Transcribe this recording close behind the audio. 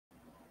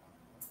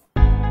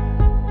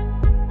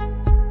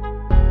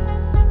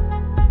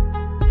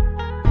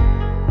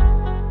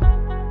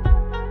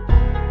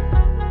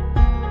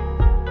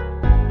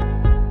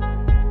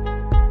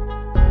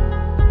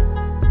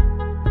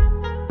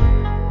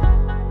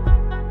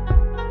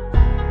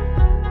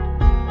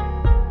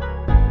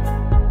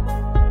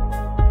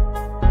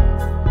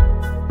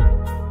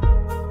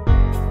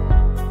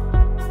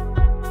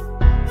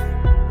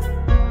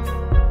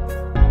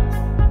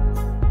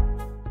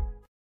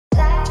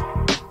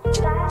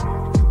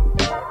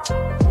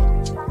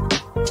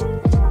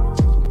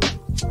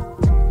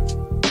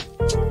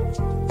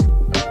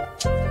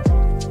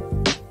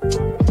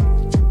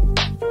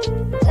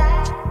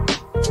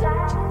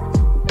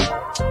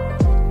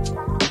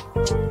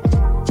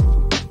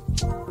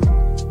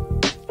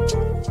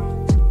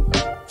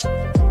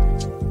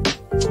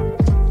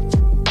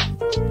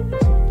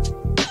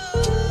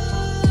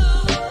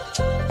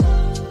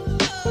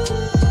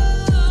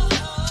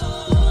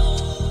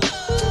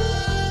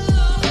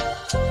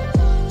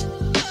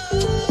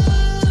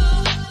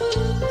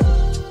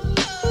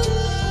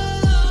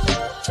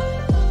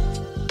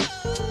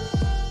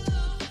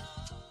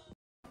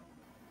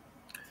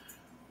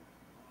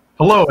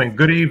Hello and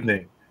good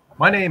evening.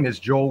 My name is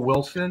Joel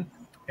Wilson,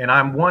 and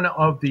I'm one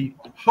of the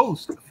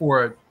hosts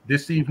for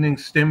this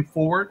evening's STEM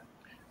Forward.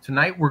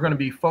 Tonight, we're going to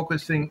be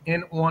focusing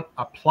in on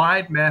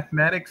applied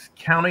mathematics,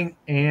 counting,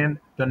 and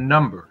the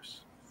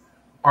numbers.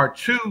 Our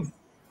two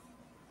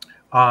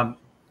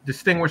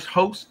distinguished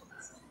hosts,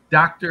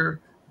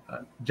 Dr.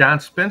 John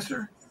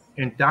Spencer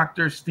and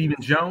Dr.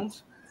 Stephen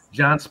Jones.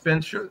 John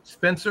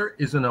Spencer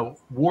is an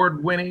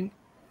award-winning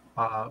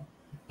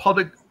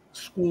public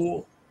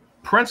school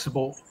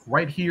principal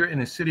right here in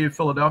the city of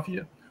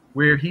Philadelphia,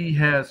 where he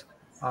has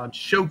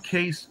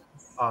showcased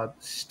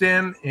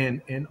STEM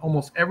in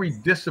almost every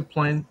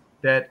discipline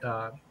that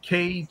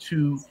K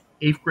to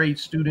 8th grade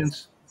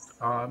students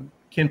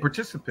can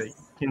participate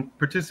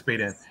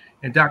in.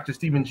 And Dr.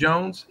 Stephen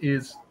Jones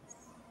is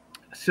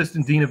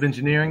Assistant Dean of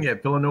Engineering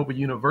at Villanova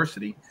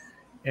University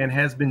and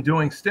has been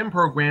doing STEM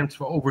programs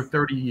for over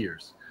 30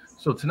 years.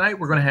 So tonight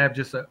we're going to have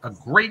just a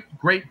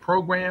great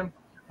program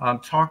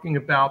talking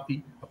about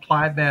the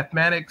applied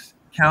mathematics,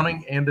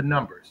 counting, and the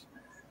numbers.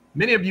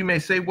 Many of you may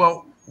say,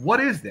 well,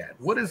 what is that?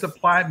 What is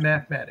applied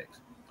mathematics?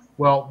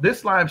 Well,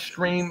 this live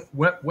stream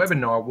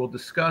webinar will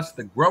discuss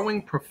the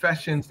growing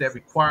professions that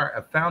require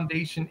a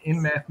foundation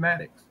in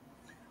mathematics.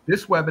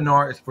 This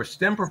webinar is for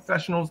STEM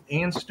professionals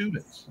and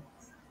students.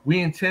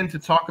 We intend to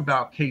talk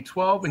about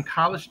K-12 and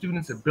college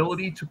students'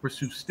 ability to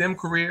pursue STEM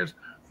careers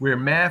where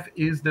math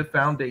is the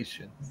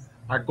foundation.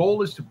 Our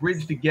goal is to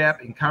bridge the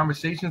gap in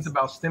conversations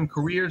about STEM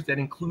careers that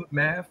include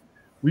math.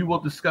 We will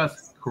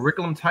discuss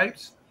curriculum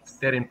types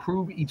that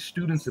improve each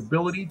student's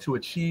ability to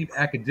achieve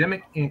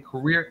academic and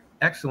career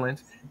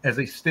excellence as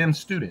a STEM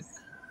student.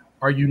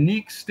 Our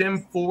unique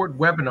STEM Forward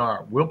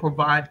webinar will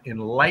provide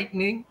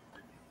enlightening,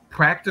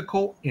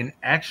 practical, and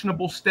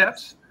actionable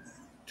steps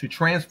to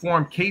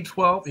transform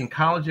K-12 and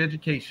college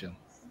education.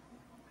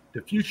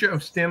 The future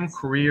of STEM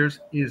careers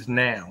is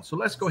now. So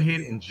let's go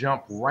ahead and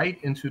jump right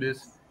into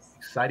this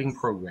exciting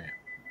program.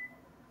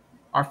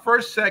 Our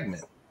first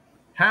segment,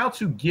 how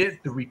to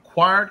get the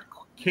required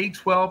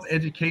K-12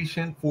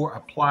 education for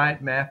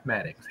applied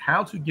mathematics.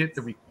 How to get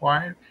the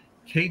required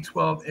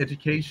K-12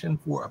 education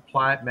for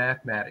applied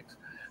mathematics.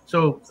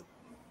 So,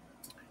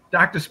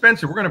 Dr.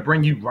 Spencer, we're going to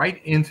bring you right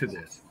into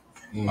this.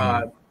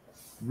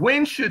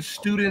 When should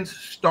students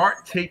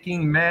start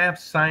taking math,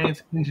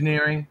 science,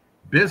 engineering,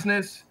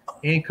 business,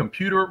 and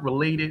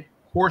computer-related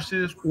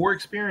courses or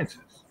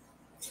experiences?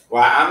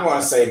 Well, I'm going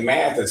to say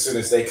math as soon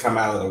as they come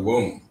out of the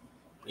womb.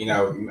 You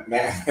know,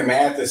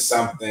 math is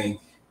something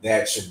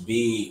that should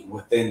be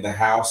within the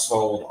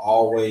household,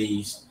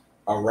 always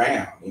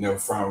around.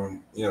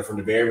 From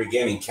the very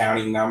beginning,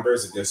 counting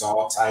numbers. There's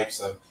all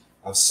types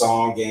of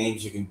song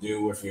games you can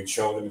do with your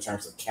children in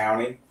terms of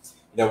counting.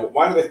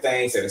 One of the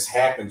things that has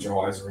happened,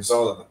 Joel, as a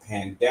result of the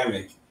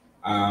pandemic,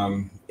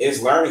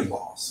 is learning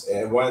loss.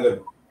 And one of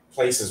the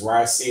places where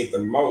I see it the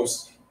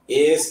most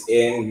is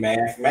in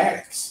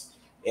mathematics.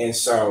 And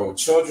so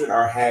children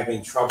are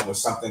having trouble with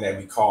something that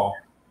we call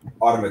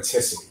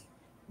automaticity,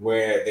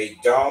 where they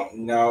don't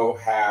know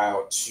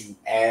how to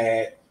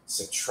add,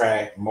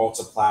 subtract,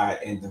 multiply,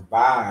 and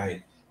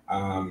divide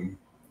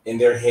in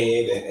their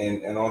head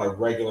and on a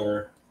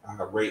regular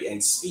rate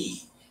and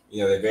speed.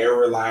 They're very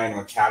reliant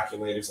on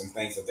calculators and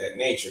things of that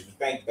nature. If you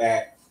think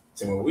back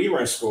to when we were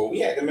in school,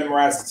 we had to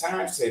memorize the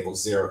times table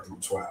 0 through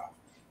 12.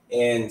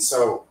 And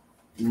so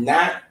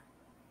not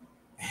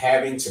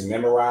having to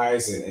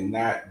memorize and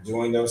not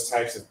doing those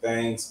types of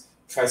things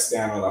cuts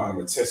down on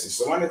automaticity.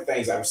 So one of the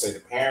things I would say to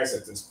parents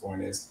at this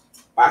point is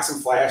buy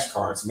some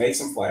flashcards, make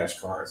some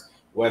flashcards,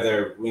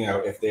 whether,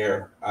 if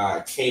they're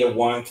K to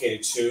 1, K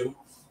to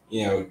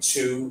 2,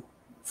 2,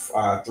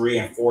 3,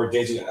 and 4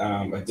 digit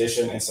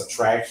addition and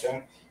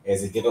subtraction.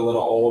 As they get a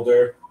little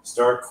older,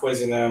 start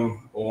quizzing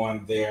them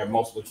on their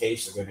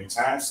multiplications and their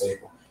times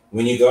table.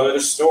 When you go to the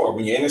store,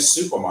 when you're in a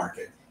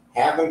supermarket,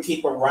 have them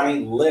keep a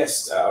running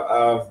list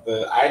of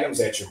the items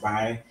that you're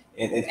buying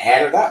and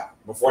add it up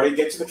before they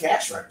get to the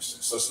cash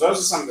register. So those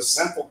are some of the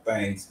simple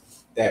things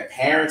that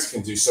parents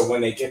can do. So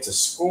when they get to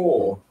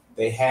school,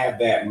 they have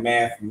that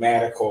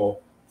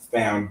mathematical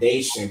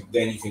foundation.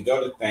 Then you can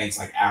go to things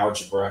like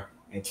algebra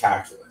and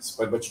calculus.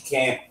 But you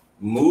can't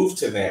move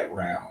to that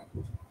realm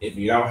if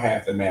you don't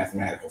have the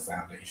mathematical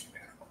foundation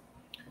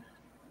down.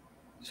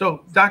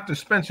 So, Dr.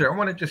 Spencer, I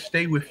want to just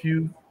stay with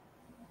you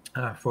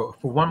for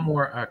one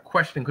more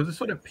question, because it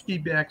sort of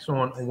piggybacks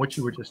on what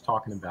you were just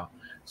talking about.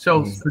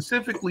 So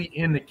specifically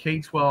in the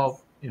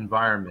K-12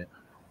 environment,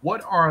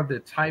 what are the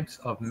types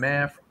of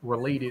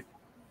math-related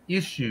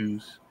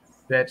issues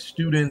that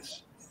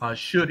students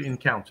should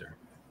encounter?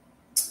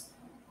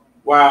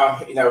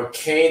 Well,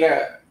 K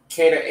to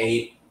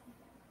 8,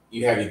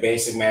 you have your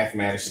basic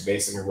mathematics, your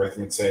basic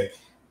arithmetic.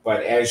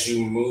 But as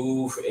you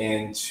move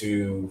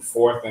into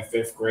fourth and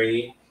fifth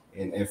grade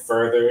and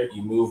further,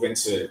 you move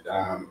into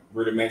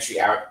rudimentary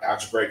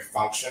algebraic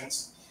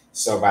functions.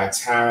 So by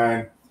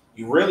time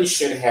you really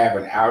should have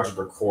an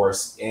algebra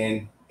course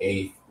in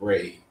eighth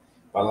grade.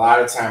 But a lot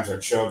of times our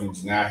children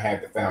do not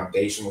have the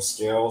foundational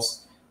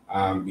skills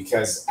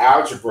because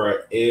algebra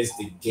is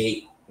the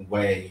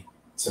gateway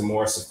to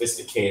more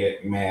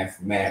sophisticated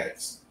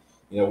mathematics.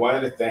 One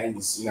of the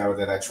things,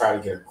 that I try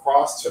to get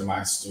across to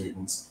my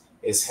students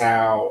is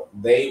how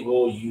they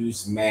will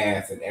use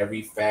math in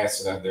every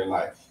facet of their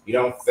life. You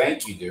don't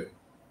think you do,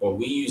 but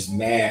we use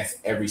math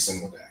every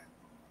single day.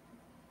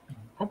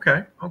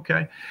 Okay.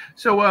 Okay.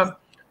 So,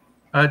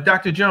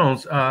 Dr.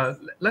 Jones,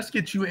 let's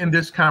get you in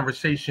this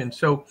conversation.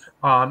 So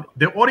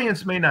the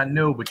audience may not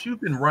know, but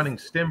you've been running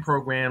STEM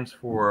programs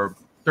for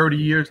 30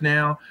 years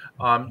now.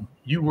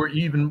 You were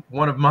even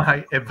one of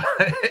my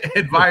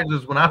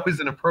advisors when I was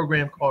in a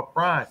program called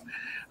Prime.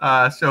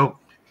 So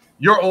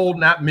you're old,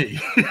 not me.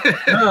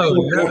 Oh,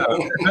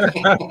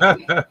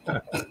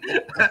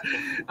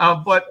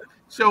 no. But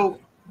so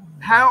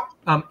how,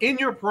 in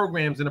your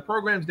programs and the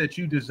programs that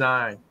you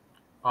design,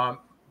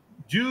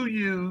 do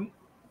you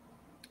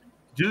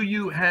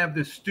have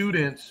the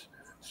students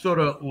sort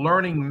of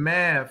learning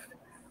math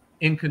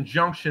in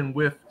conjunction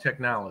with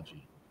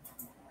technology?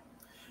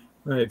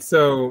 Right.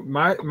 So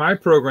my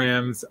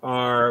programs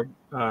are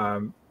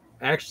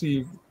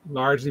actually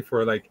largely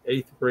for like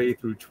 8th grade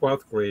through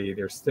 12th grade.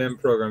 They're STEM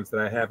programs that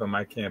I have on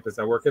my campus.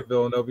 I work at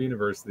Villanova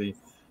University.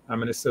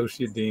 I'm an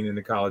associate dean in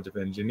the College of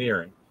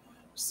Engineering.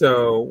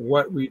 So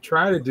what we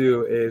try to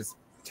do is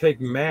take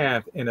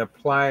math and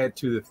apply it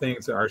to the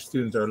things that our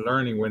students are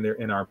learning when they're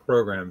in our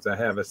programs. I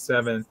have a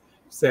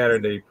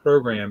 7-Saturday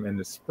program in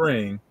the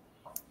spring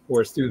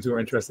for students who are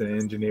interested in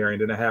engineering.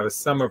 Then I have a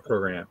summer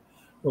program.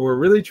 But we're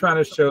really trying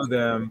to show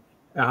them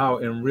how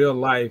in real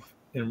life,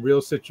 in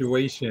real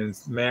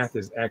situations, math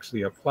is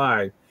actually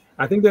applied.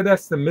 I think that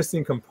that's the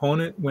missing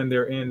component when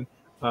they're in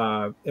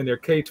their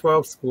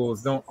K-12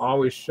 schools. Don't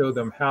always show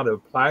them how to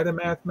apply the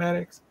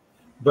mathematics.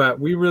 But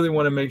we really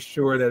want to make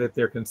sure that if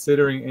they're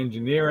considering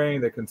engineering,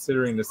 they're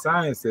considering the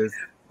sciences,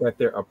 that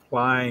they're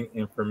applying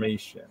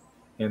information.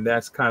 And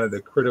that's kind of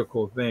the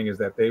critical thing, is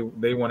that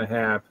they want to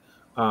have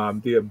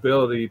the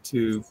ability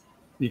to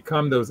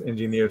become those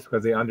engineers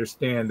because they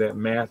understand that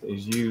math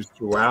is used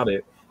throughout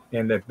it,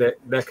 and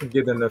that could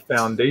give them the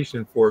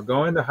foundation for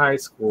going to high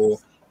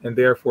school and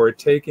therefore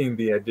taking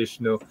the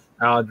additional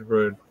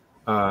algebra,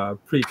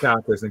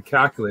 pre-calculus, and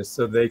calculus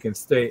so they can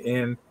stay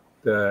in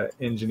the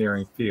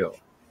engineering field.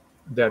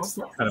 That's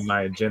kind of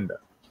my agenda.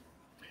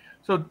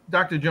 So,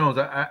 Dr. Jones,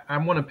 I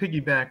want to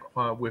piggyback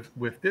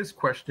with this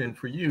question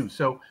for you.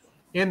 So,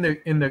 at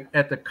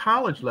the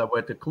college level,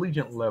 at the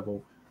collegiate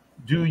level,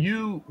 do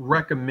you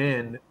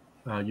recommend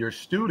your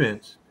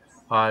students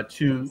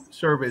to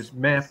serve as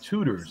math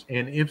tutors,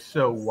 and if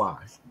so,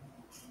 why?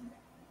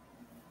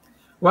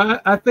 Well,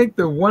 I think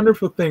the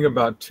wonderful thing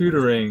about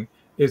tutoring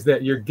is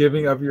that you're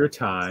giving of your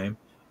time,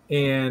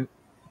 and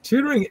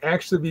tutoring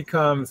actually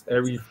becomes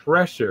a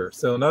refresher.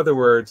 So in other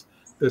words,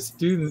 the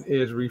student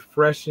is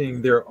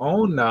refreshing their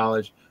own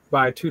knowledge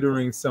by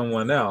tutoring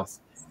someone else.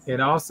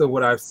 And also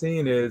what I've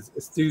seen is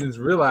students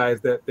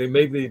realize that they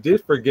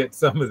did forget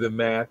some of the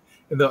math,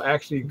 and they'll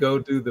actually go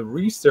do the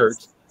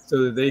research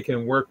so that they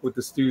can work with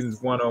the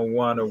students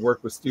one-on-one or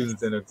work with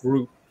students in a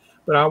group.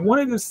 But I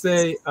want to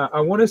say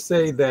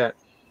that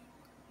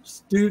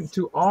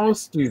to all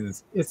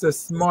students, it's a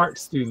smart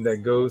student that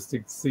goes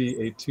to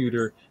see a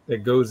tutor,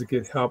 that goes to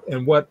get help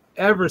in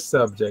whatever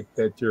subject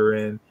that you're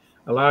in.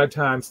 A lot of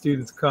times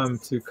students come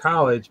to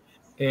college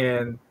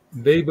and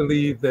they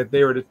believe that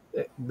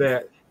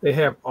that they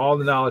have all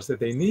the knowledge that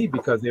they need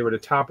because they were the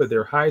top of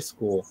their high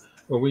school.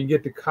 But when you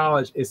get to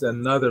college, it's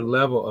another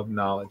level of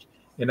knowledge.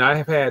 And I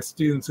have had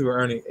students who are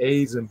earning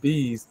A's and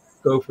B's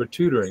go for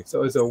tutoring.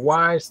 So it's a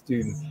wise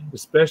student,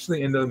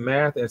 especially in the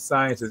math and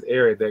sciences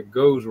area, that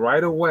goes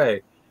right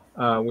away.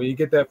 When you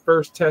get that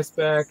first test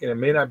back and it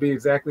may not be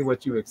exactly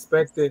what you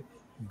expected,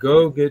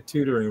 go get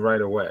tutoring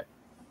right away.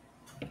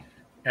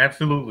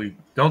 Absolutely.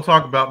 Don't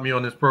talk about me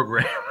on this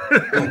program.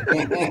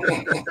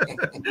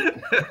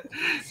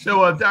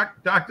 So,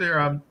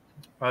 Dr.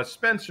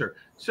 Spencer,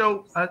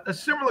 so a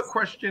similar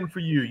question for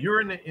you.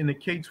 You're in the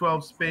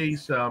K-12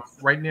 space.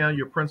 Right now,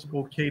 you're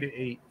principal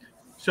K-8.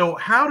 So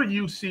how do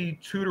you see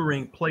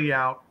tutoring play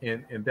out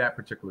in that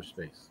particular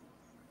space?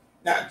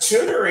 Now,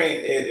 tutoring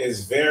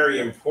is very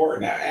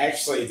important. Now,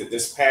 actually,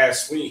 this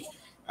past week,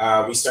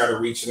 we started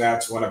reaching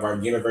out to one of our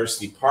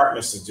university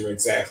partners to do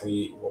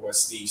exactly what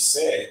Steve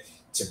said,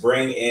 to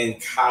bring in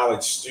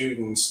college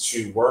students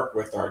to work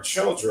with our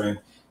children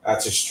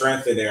to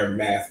strengthen their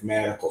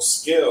mathematical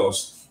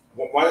skills.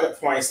 One of the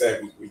points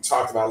that we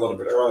talked about a little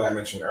bit earlier, I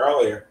mentioned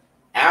earlier,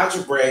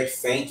 algebraic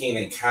thinking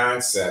and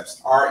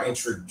concepts are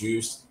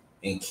introduced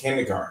in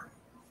kindergarten.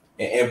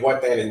 And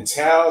what that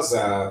entails,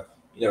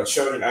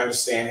 children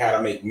understand how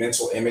to make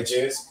mental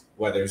images,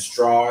 whether it's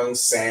drawings,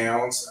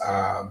 sounds,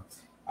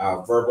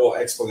 verbal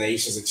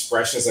explanations,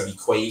 expressions of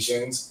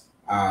equations,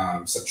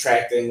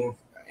 subtracting,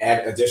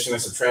 addition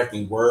and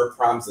subtracting word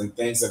problems and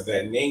things of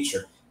that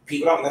nature.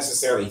 People don't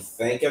necessarily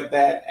think of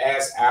that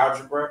as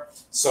algebra.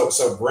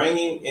 So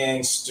bringing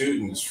in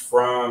students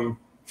from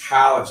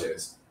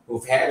colleges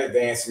who've had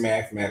advanced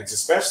mathematics,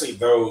 especially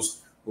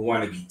those who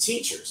want to be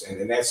teachers,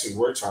 and that's who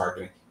we're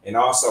targeting, and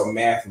also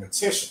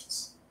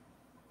mathematicians,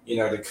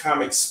 to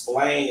come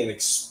explain and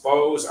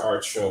expose our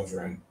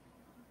children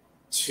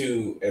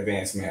to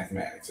advanced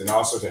mathematics and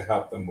also to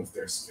help them with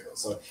their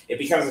skills. So it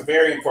becomes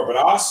very important,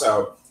 but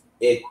also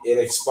it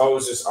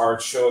exposes our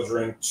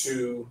children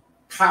to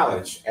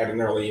college at an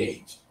early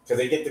age because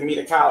they get to meet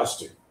a college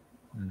student.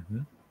 Mm-hmm.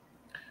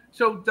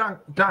 So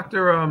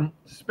Dr.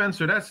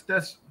 Spencer,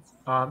 that's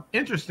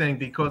interesting,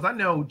 because I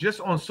know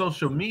just on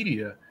social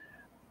media,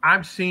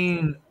 I've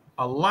seen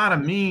a lot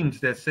of memes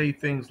that say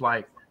things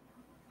like,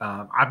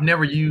 I've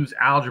never used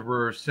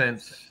algebra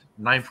since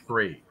 9th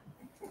grade.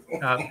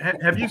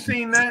 Have you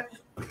seen that?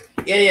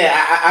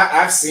 Yeah,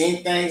 I've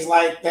seen things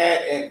like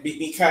that, and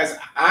because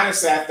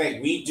honestly, I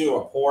think we do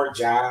a poor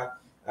job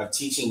of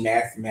teaching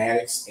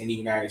mathematics in the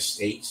United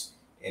States,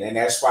 and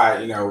that's why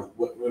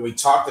when we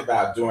talked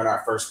about doing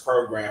our first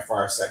program for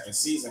our second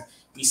season,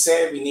 we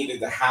said we needed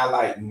to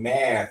highlight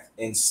math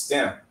in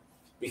STEM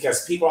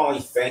because people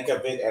only think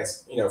of it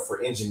as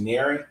for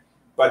engineering,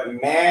 but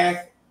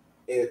math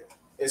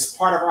is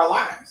part of our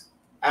lives.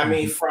 I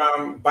mean,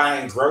 from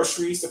buying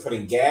groceries to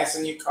putting gas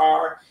in your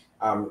car,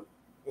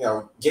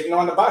 getting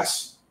on the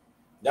bus,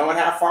 knowing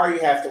how far you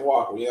have to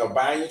walk,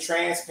 buying your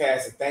trans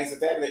pass and things of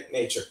that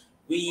nature.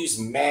 We use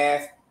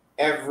math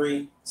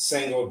every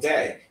single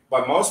day,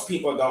 but most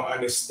people don't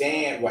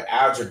understand what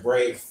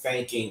algebraic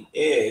thinking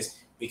is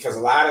because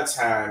a lot of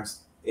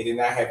times they did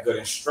not have good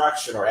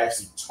instruction or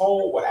actually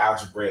told what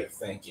algebraic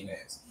thinking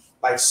is.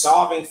 Like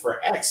solving for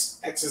X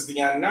is the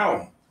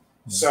unknown.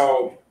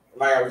 So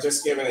like I was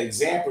just giving an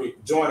example,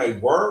 doing a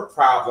word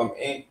problem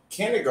in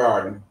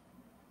kindergarten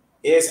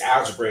is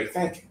algebraic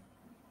thinking.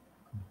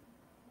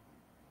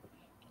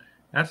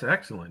 That's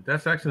excellent.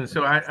 That's excellent.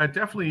 So I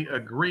definitely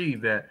agree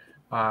that,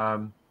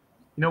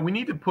 we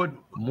need to put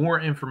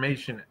more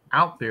information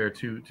out there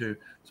to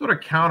sort of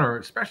counter,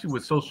 especially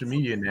with social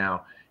media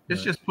now.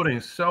 It's just putting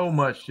so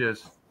much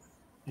just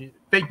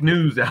fake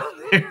news out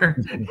there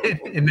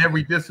in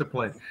every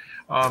discipline.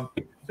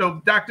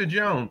 So Dr.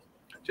 Jones,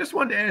 just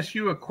wanted to ask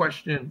you a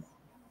question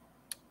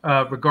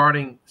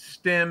regarding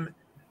STEM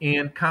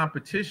and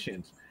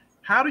competitions.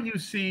 How do you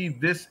see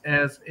this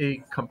as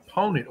a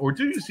component, or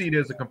do you see it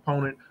as a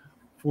component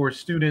for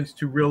students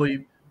to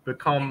really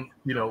become,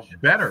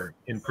 better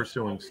in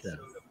pursuing STEM?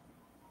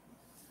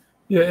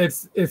 Yeah,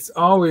 it's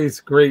always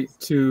great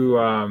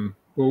to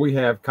we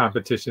have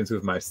competitions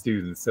with my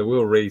students. So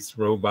we'll race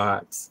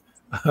robots,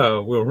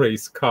 we'll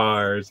race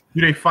cars.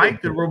 Do they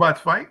fight? Do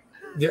robots fight?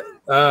 Yeah,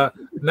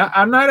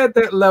 I'm not at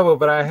that level,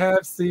 but I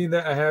have seen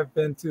that. I have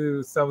been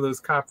to some of those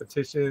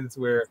competitions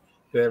where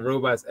the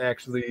robots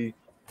actually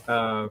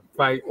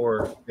fight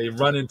or they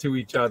run into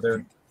each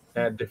other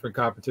at different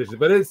competitions.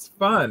 But it's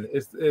fun.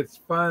 It's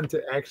fun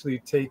to actually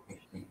take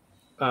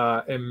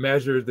and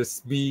measure the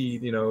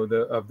speed,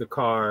 of the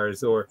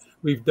cars. Or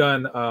we've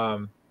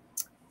done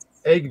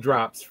egg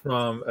drops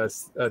from a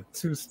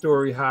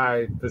 2-story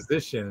high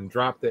position,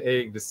 drop the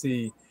egg to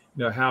see,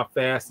 how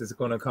fast it's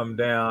going to come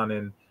down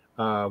and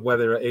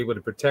whether they're able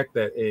to protect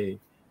that egg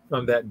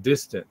from that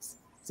distance.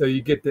 So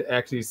you get to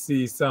actually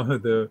see some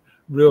of the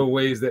real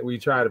ways that we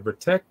try to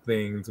protect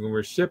things when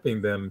we're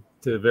shipping them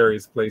to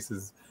various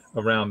places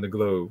around the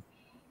globe.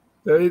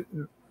 So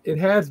it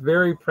has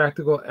very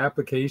practical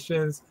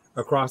applications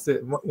across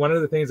it. One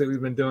of the things that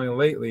we've been doing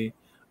lately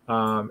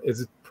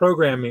is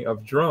programming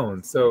of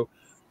drones. So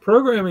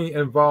programming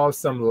involves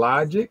some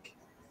logic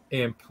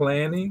and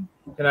planning.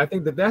 And I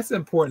think that that's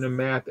important in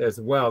math as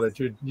well, that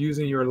you're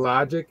using your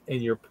logic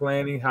and you're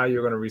planning how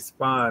you're going to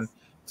respond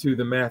to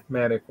the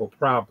mathematical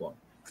problem.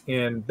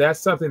 And that's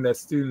something that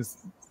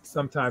students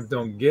sometimes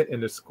don't get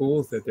in the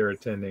schools that they're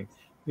attending,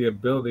 the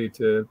ability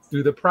to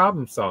do the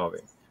problem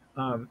solving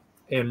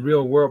and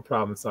real world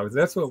problem solving.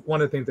 That's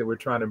one of the things that we're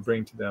trying to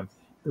bring to them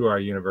through our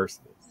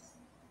university.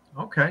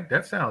 Okay,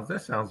 that sounds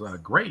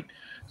great.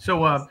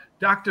 So,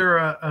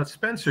 Dr.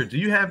 Spencer, do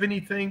you have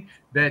anything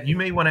that you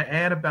may want to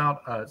add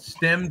about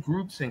STEM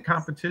groups and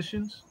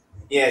competitions?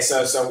 Yeah,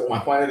 so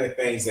one of the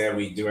things that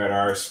we do at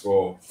our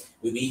school,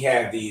 we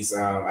have these,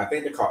 I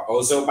think they're called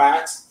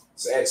Ozobots.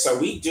 So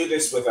we do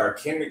this with our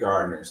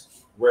kindergartners,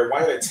 where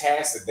one of the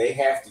tasks that they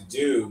have to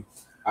do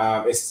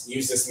is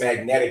use this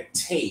magnetic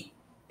tape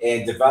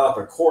and develop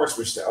a course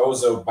which the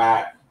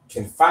Ozobot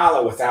can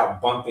follow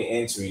without bumping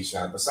into each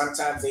other. But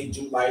sometimes they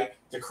do like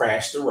to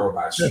crash the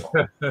robot show.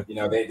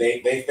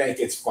 They think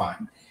it's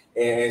fun.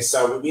 And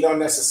so we don't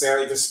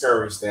necessarily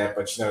discourage that,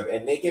 but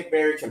and they get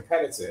very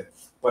competitive.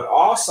 But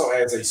also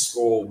as a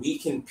school, we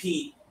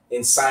compete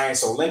in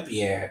Science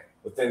Olympiad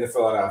within the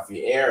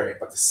Philadelphia area.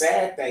 But the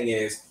sad thing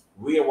is,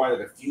 we are one of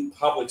the few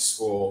public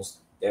schools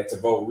that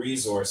devote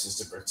resources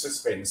to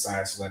participate in the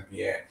Science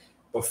Olympiad.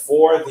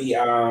 Before the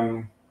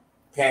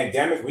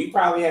pandemic, we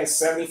probably had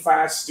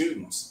 75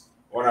 students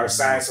on our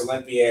Science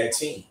Olympiad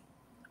team.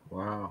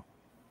 Wow.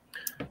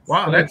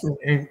 Wow, that's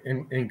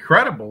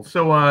incredible.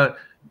 So,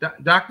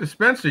 Dr.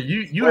 Spencer,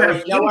 you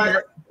have...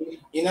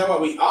 You know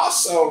what? We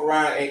also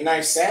run a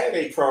nice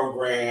Saturday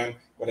program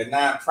with a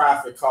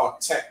nonprofit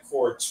called Tech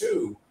Core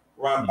 2,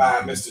 run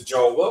by Mr.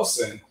 Joel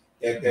Wilson,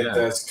 that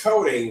does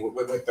coding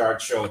with our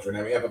children.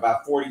 And we have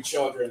about 40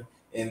 children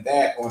in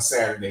that on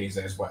Saturdays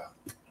as well.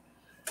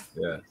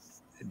 Yeah.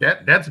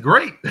 That's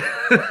great.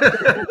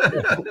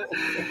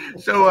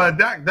 So,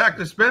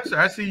 Dr. Spencer,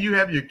 I see you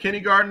have your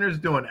kindergartners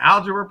doing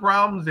algebra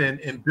problems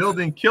and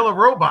building killer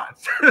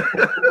robots.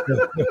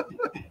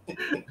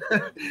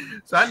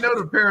 So I know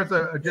the parents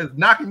are just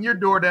knocking your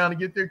door down to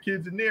get their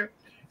kids in there.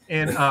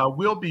 And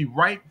we'll be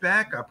right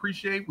back. I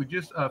appreciate we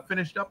just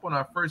finished up on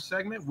our first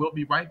segment. We'll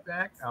be right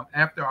back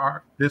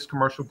after this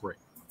commercial break.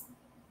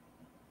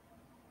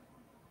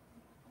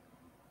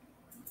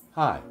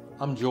 Hi,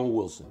 I'm Joel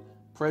Wilson,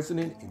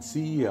 President and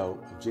CEO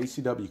of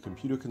JCW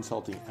Computer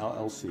Consulting,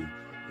 LLC,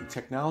 a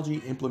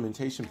technology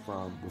implementation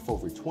firm with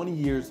over 20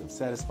 years of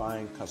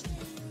satisfying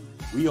customers.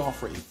 We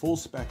offer a full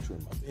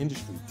spectrum of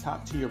industry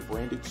top-tier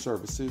branded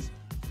services.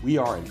 We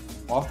are an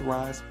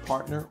authorized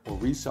partner or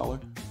reseller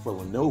for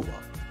Lenovo,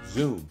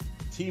 Zoom,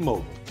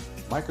 T-Mobile,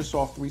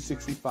 Microsoft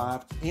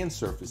 365 and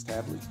Surface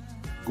tablets,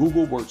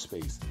 Google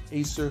Workspace,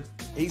 Acer,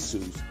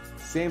 Asus,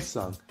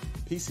 Samsung,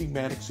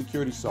 PCmatic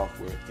security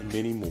software, and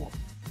many more.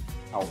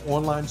 Our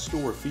online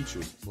store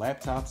features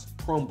laptops,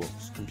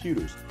 Chromebooks,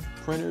 computers,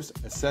 printers,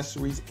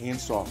 accessories, and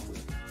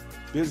software.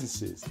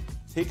 Businesses,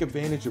 take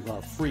advantage of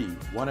our free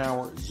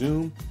 1-hour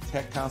Zoom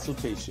tech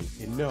consultation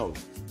and know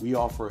we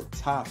offer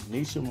top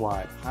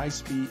nationwide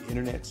high-speed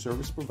internet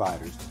service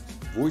providers,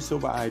 voice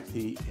over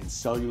IP, and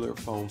cellular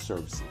phone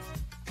services.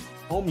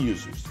 Home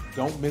users,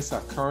 don't miss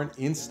our current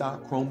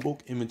in-stock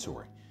Chromebook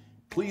inventory.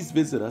 Please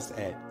visit us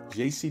at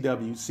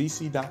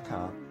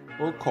jcwcc.com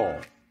or call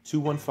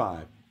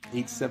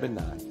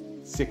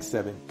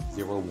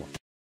 215-879-6701.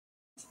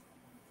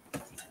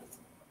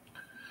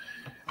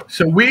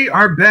 So we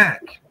are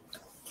back,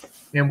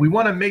 and we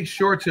want to make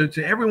sure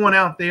to everyone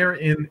out there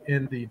in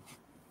the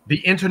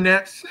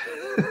internets,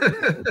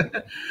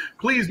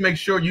 please make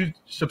sure you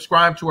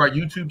subscribe to our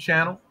YouTube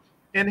channel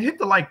and hit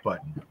the like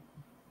button.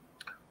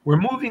 We're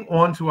moving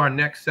on to our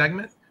next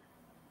segment.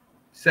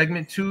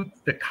 Segment 2,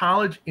 the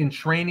college and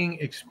training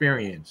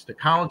experience. The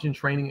college and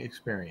training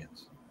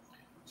experience.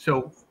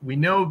 So we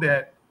know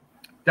that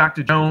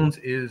Dr. Jones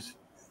is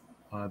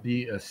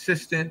the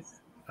assistant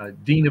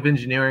dean of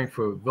engineering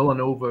for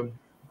Villanova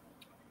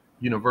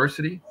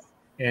University,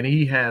 and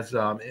he has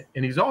and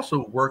he's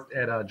also worked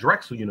at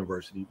Drexel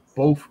University.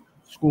 Both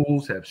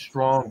schools have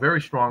very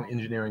strong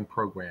engineering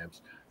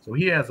programs. So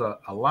he has a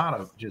lot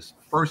of just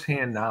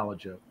firsthand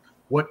knowledge of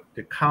what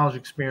the college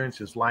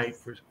experience is like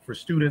for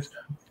students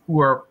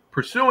who are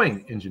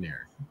pursuing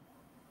engineering.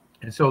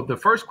 And so the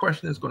first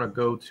question is going to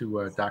go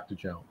to Dr.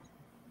 Jones.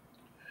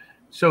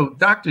 So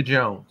Dr.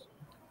 Jones,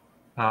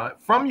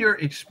 from your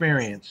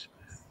experience,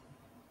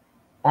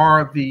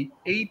 are the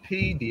AP,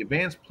 the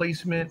advanced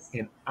placement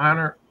and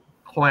honor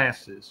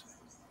classes,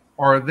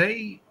 are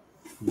they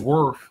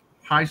worth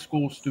high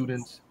school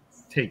students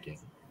taking?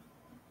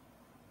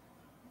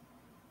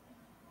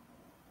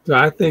 So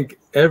I think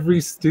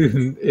every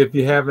student, if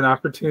you have an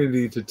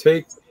opportunity to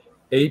take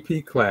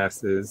AP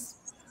classes,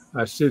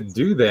 should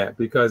do that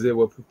because it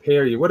will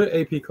prepare you. What are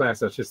AP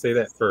classes? I should say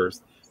that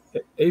first.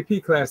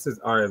 AP classes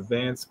are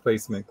advanced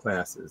placement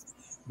classes.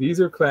 These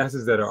are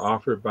classes that are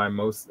offered by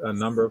a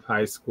number of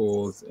high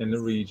schools in the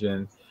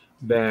region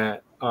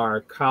that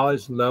are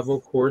college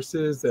level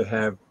courses that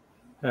have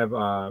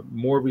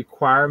more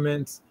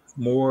requirements,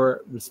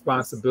 more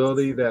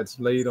responsibility that's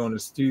laid on the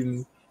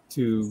student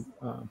to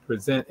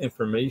present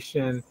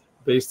information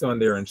based on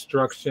their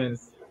instruction.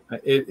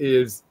 It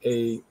is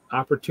an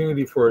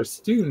opportunity for a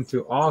student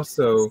to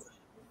also,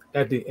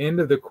 at the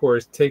end of the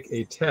course, take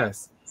a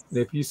test. And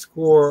if you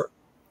score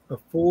a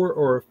 4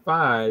 or a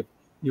 5,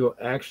 you'll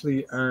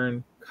actually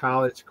earn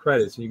college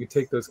credits. You can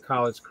take those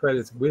college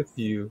credits with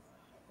you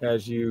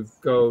as you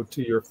go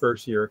to your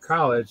first year of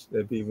college.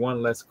 There'd be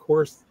one less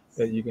course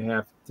that you can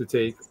have to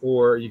take,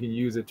 or you can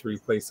use it to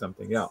replace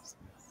something else.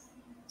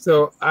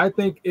 So I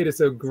think it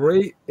is a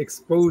great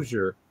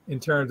exposure in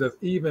terms of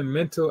even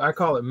mental, I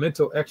call it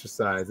mental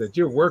exercise, that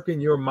you're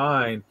working your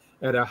mind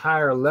at a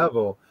higher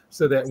level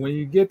so that when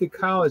you get to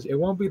college, it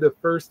won't be the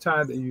first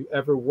time that you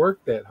ever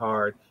worked that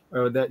hard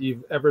or that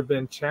you've ever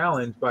been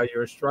challenged by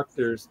your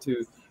instructors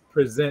to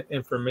present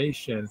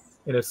information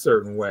in a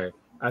certain way.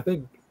 I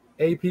think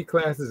AP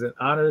classes and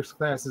honors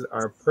classes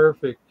are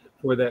perfect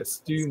for that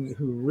student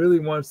who really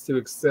wants to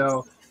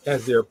excel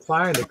as they're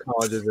applying to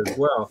colleges as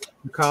well.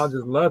 The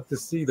colleges love to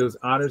see those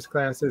honors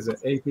classes and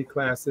AP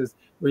classes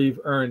where you've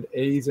earned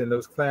A's in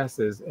those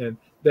classes, and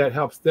that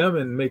helps them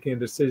in making a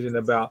decision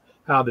about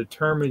how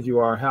determined you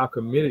are, how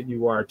committed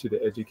you are to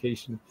the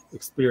education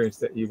experience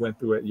that you went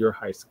through at your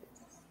high school.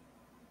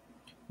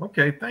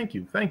 Okay, thank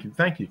you.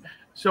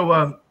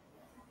 So,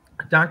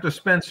 Dr.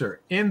 Spencer,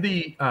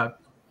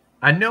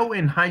 I know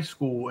in high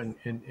school and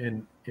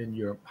in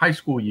your high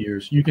school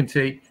years, you can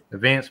take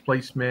advanced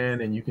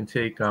placement and you can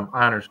take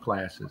honors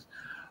classes.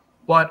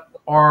 But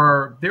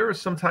are there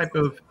some type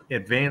of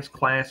advanced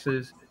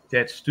classes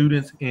that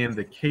students in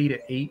the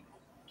K-8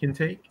 can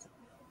take?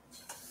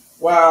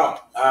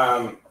 Well,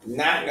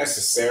 not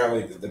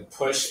necessarily. The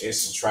push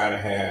is to try to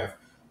have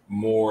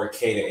more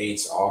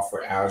K-8s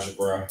offer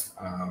algebra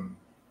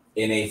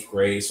in eighth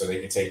grade so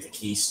they can take the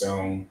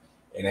Keystone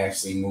and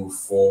actually move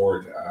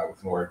forward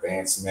with more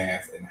advanced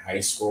math in high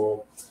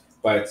school.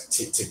 But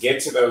to get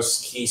to those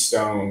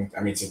Keystone,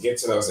 to get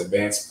to those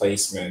advanced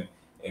placement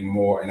and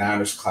more in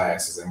honors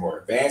classes and more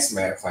advanced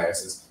math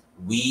classes,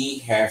 we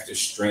have to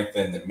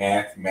strengthen the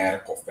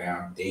mathematical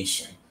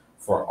foundation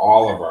for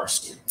all of our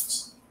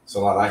students.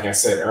 So like I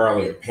said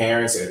earlier,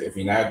 parents, if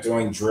you're not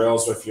doing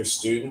drills with your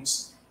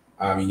students,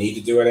 you need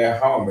to do it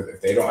at home.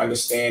 If they don't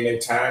understand their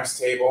times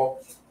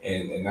table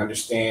and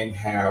understand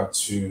how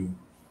to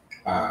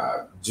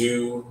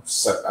do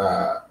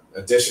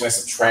addition and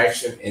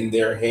subtraction in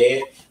their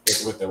head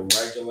with the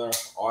regular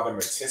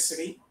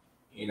automaticity,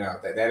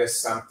 that is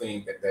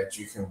something that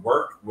you can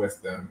work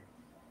with them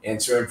and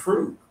to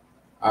improve.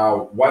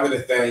 One of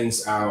the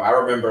things I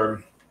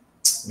remember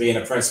being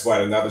a principal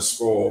at another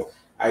school,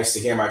 I used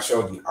to hear my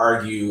children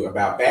argue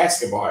about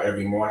basketball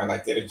every morning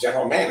like they're the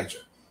general manager.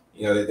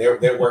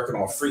 They're working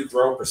on free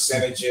throw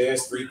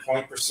percentages,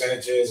 3-point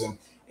percentages, and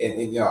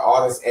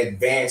all this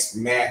advanced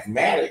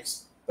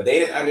mathematics. But they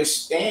didn't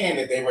understand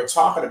that they were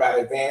talking about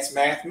advanced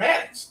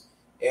mathematics.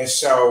 And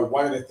so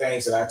one of the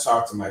things that I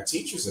talk to my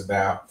teachers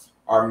about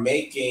are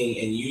making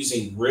and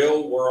using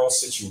real world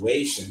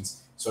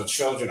situations so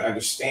children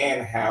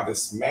understand how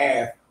this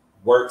math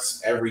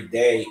works every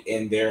day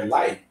in their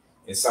life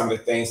and some of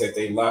the things that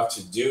they love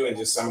to do and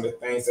just some of the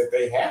things that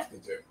they have to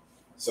do.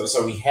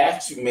 So we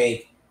have to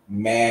make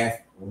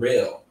math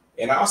real.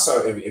 And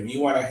also, if you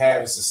want to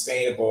have a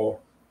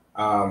sustainable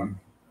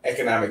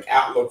economic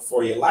outlook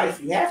for your life,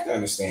 you have to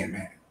understand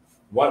math.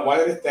 One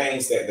of the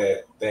things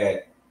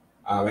that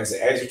as an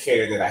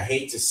educator that I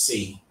hate to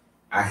see,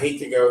 I hate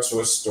to go to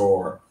a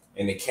store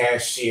and the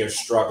cashier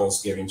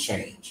struggles giving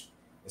change,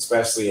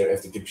 especially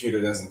if the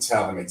computer doesn't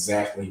tell them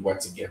exactly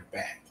what to give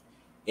back.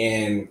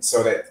 And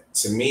so that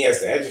to me as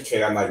the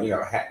educator, I'm like,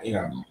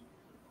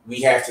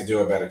 we have to do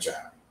a better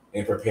job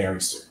in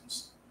preparing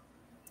students.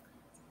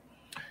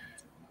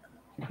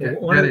 I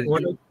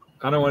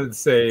wanted to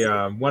say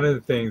one of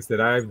the things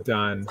that I've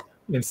done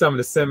in some of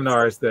the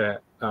seminars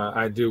that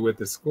I do with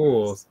the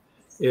schools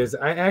is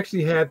I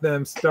actually had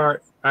them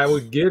I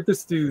would give the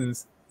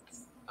students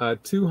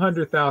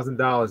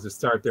 $200,000 to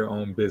start their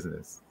own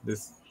business.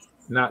 This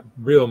not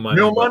real money.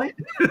 Real money?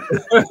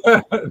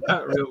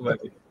 Not real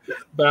money.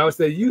 But I would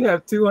say you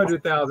have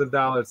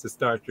 $200,000 to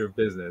start your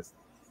business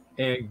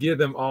and give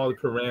them all the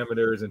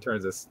parameters in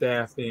terms of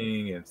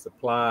staffing and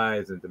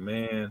supplies and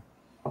demand.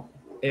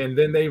 And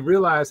then they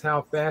realized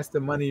how fast the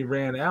money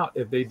ran out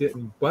if they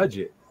didn't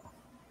budget.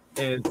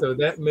 And so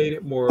that made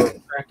it more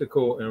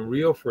practical and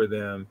real for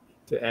them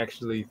to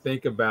actually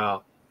think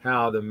about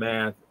how the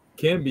math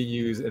can be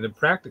used in a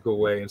practical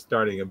way in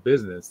starting a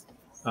business.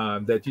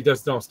 That you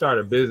just don't start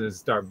a business,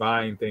 start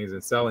buying things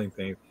and selling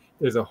things.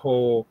 There's a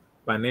whole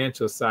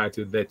financial side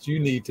to it that you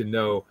need to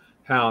know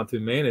how to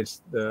manage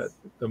the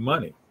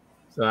money.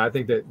 So I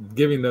think that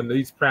giving them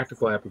these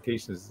practical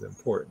applications is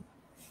important.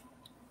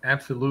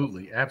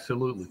 Absolutely.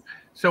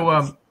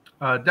 So,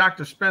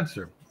 Dr.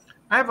 Spencer,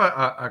 I have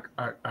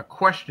a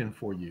question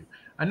for you.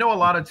 I know a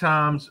lot of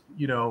times,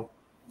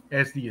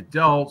 as the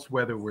adults,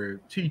 whether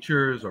we're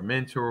teachers or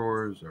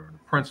mentors or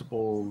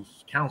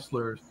principals,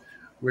 counselors,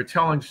 we're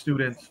telling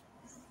students,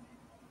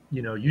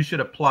 you should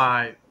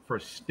apply for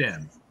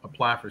STEM.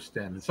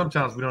 And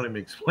sometimes we don't even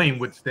explain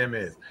what STEM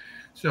is.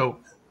 So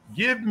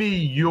give me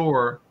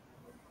your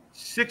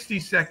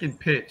 60-second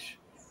pitch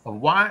of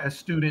why a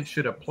student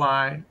should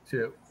apply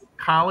to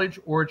college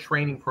or a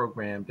training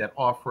program that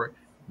offer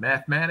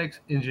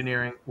mathematics,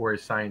 engineering, or a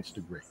science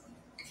degree.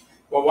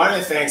 Well, one of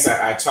the things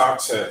that I talk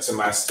to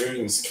my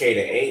students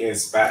K-8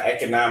 is about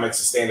economic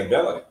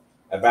sustainability,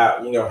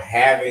 about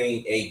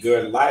having a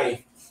good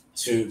life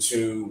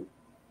to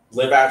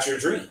live out your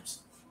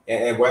dreams.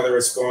 And whether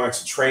it's going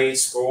to trade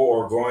school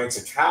or going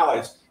to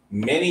college,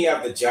 many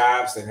of the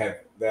jobs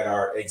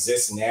that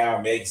exist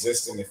now may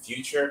exist in the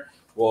future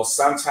will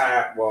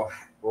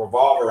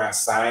revolve around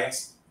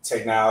science,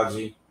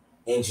 technology,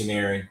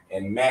 engineering,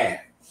 and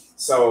math.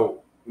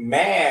 So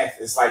math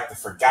is like the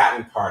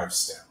forgotten part of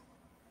STEM,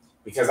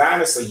 because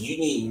honestly, you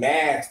need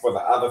math for the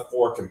other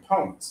 4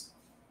 components.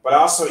 But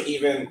also,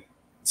 even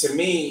to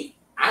me,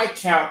 I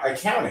count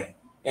accounting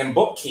and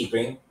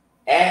bookkeeping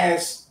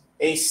as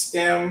a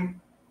STEM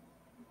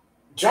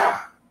job,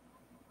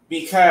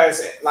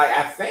 because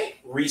I think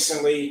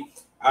recently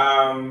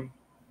 2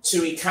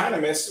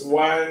 economists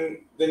won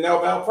the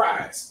Nobel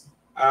Prize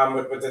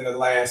within the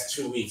last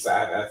 2 weeks.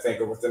 I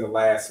think, or within the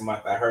last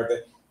month, I heard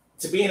that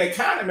to be an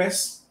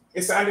economist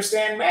is to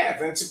understand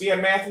math and to be a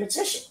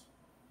mathematician.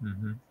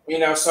 Mm-hmm. You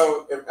know,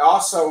 so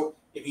also,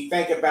 if you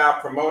think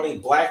about promoting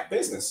Black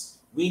business,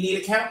 we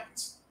need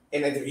accountants.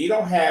 And if you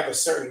don't have a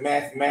certain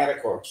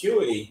mathematical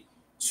acuity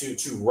to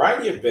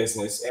run your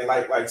business, and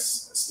like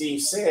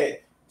Steve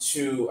said,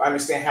 to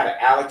understand how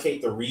to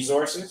allocate the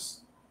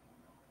resources,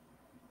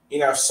 you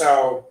know,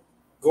 so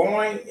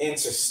going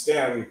into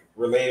STEM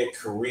related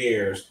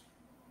careers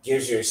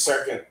gives you a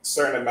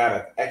certain amount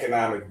of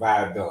economic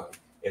viability.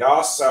 It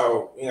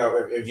also, you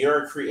know, if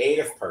you're a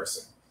creative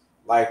person,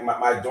 like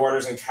my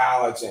daughter's in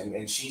college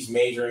and she's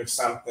majoring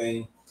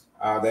something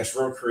that's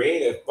real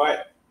creative,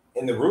 but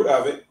in the root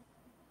of it,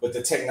 with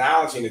the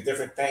technology and the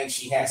different things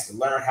she has to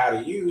learn how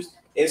to use,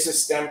 it's a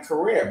STEM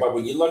career. But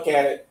when you look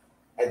at it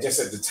just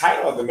at the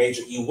title of the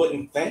major, you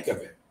wouldn't think of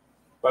it.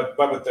 But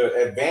with the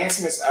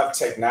advancements of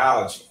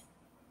technology,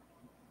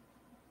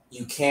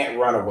 you can't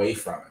run away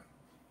from it.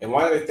 And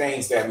one of the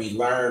things that we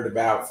learned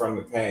about from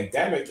the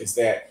pandemic is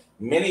that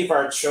many of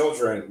our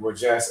children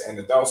and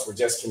adults were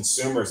just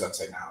consumers of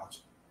technology.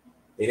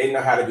 They didn't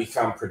know how to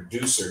become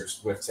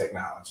producers with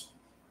technology.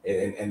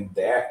 And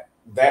that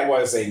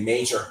was a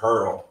major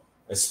hurdle,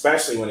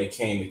 especially when it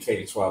came to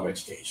K-12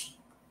 education.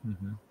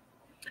 Mm-hmm.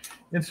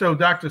 And so,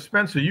 Dr.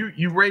 Spencer,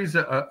 you raise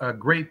a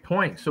great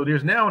point. So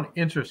there's now an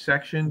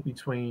intersection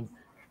between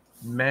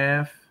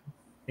math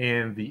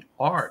and the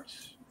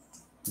arts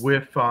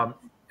with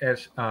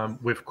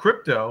with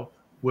crypto,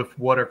 with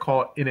what are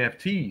called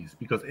NFTs,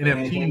 because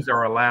NFTs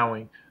are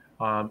allowing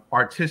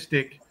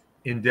artistic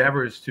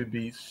endeavors to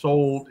be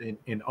sold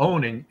and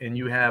owned, and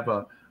you have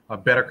a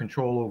better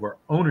control over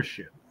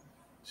ownership.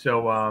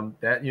 So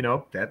that, you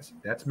know, that's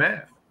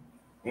math.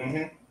 Mm-hmm.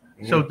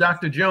 Mm-hmm. So,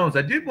 Dr. Jones,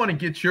 I did want to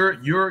get your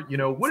you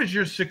know, what is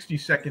your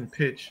 60-second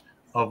pitch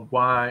of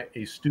why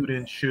a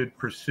student should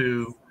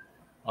pursue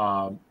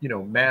you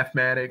know,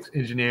 mathematics,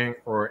 engineering,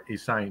 or a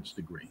science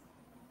degree?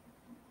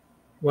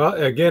 Well,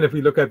 again, if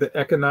we look at the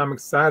economic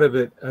side of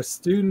it, a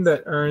student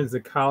that earns a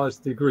college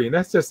degree, and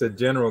that's just a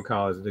general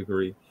college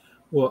degree,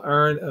 will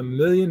earn $1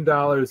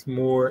 million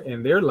more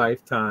in their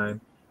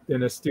lifetime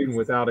than a student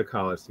without a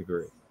college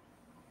degree.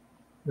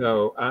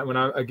 So when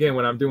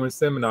I'm doing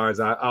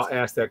seminars, I'll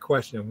ask that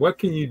question: what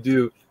can you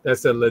do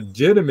that's a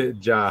legitimate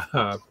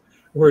job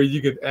where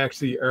you could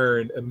actually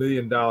earn $1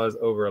 million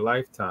over a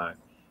lifetime?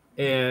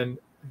 And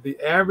the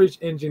average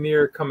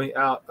engineer coming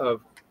out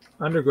of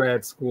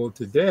undergrad school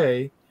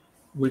today,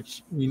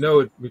 which we know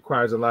it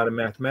requires a lot of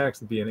mathematics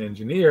to be an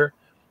engineer,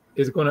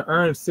 is going to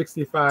earn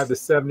 $65,000 to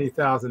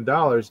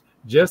 $70,000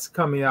 just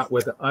coming out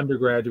with an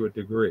undergraduate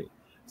degree.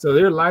 So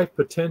their life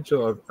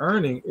potential of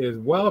earning is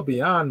well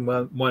beyond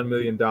 $1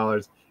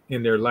 million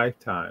in their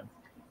lifetime.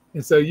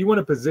 And so you want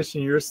to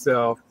position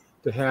yourself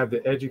to have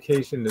the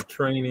education, the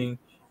training,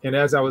 and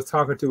as I was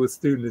talking to a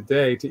student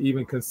today, to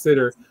even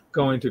consider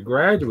going to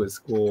graduate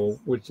school,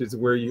 which is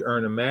where you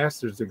earn a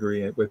master's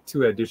degree with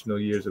 2 additional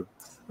years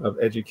of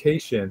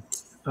education.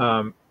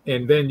 And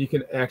then you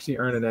can actually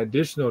earn an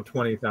additional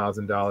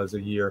 $20,000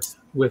 a year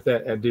with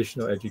that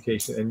additional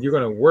education. And you're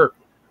going to work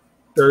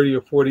 30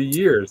 or 40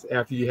 years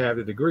after you have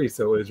the degree.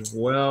 So it's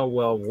well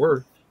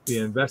worth the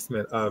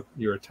investment of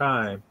your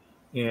time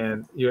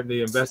and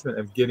the investment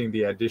of getting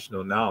the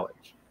additional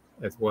knowledge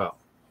as well.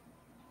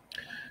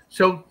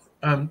 So,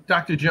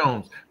 Dr.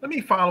 Jones, let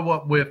me follow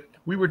up with,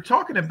 we were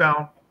talking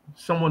about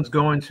someone's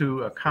going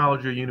to a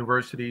college or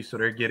university, so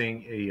they're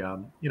getting a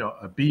you know,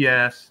 a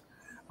BS.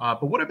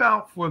 But what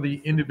about for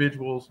the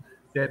individuals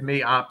that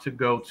may opt to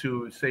go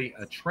to, say,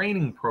 a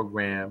training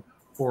program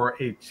or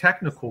a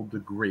technical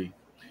degree?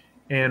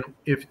 And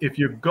if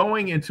you're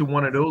going into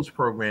one of those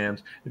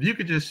programs, if you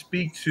could just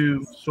speak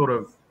to sort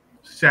of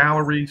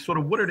salary, sort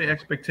of what are the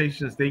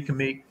expectations they can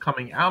make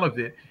coming out of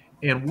it,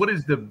 and what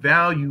is the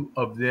value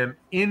of them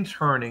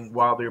interning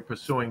while they're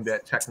pursuing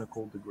that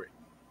technical degree?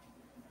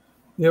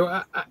 You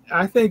know,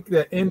 I think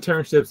that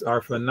internships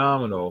are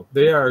phenomenal.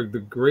 They are the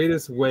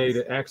greatest way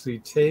to actually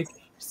take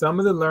some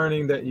of the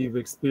learning that you've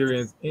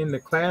experienced in the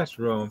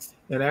classroom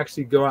and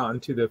actually go out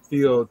into the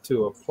field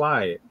to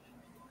apply it.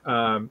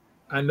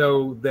 I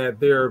know that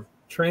there are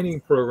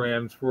training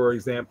programs, for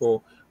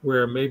example,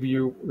 where maybe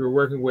you're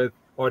working with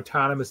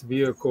autonomous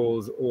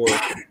vehicles, or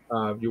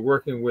you're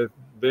working with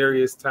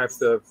various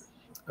types of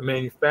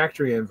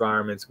manufacturing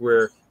environments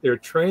where there are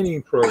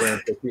training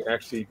programs that you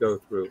actually go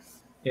through.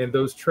 And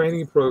those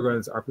training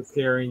programs are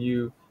preparing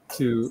you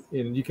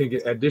and you can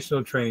get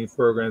additional training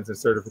programs and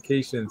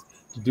certifications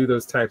to do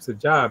those types of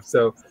jobs.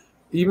 So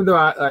even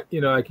though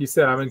like you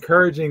said, I'm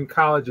encouraging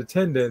college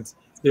attendance,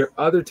 there are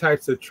other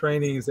types of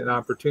trainings and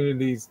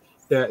opportunities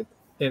and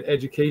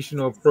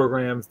educational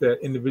programs that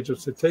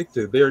individuals should take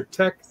to. There are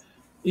tech,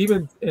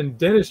 even in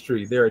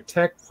dentistry, there are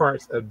tech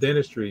parts of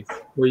dentistry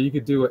where you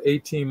could do an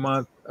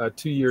 18-month,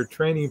 2-year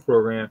training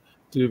program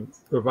to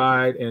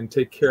provide and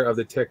take care of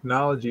the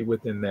technology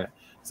within that.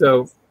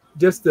 So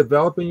just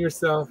developing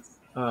yourself,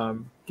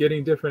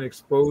 getting different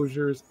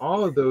exposures,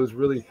 all of those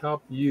really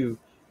help you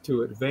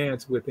to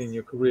advance within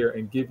your career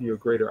and give you a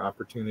greater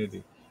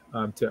opportunity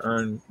to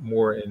earn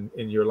more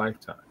in your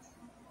lifetime.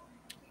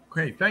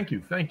 Great, thank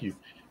you, thank you.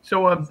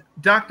 So,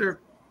 Dr.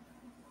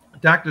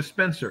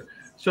 Spencer,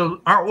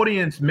 so our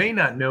audience may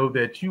not know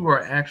that you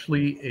are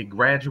actually a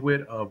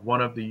graduate of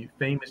one of the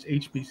famous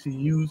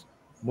HBCUs,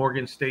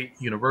 Morgan State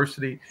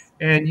University,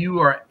 and you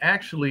are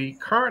actually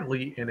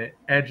currently an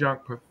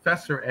adjunct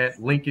professor at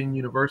Lincoln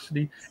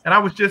University. And I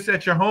was just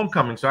at your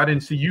homecoming, so I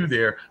didn't see you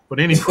there. But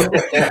anyway.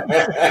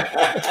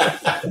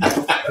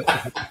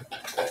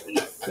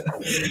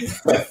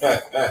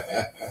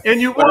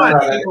 And you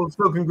won.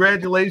 So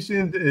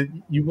congratulations.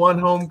 You won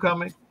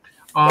homecoming.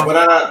 So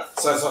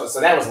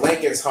that was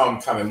Lincoln's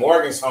homecoming.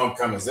 Morgan's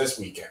homecoming is this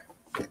weekend.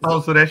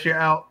 Oh, so that's your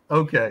out?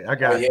 Okay, I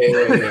got it.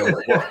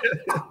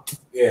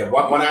 Yeah.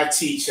 When I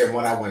teach and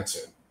when I went to.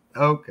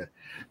 Okay.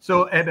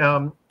 So at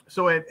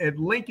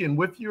Lincoln,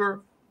 with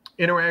your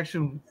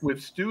interaction with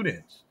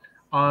students,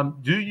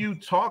 do you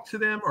talk to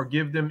them or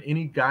give them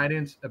any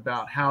guidance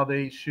about how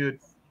they should,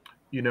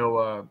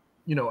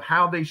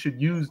 how they should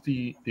use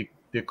the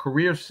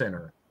Career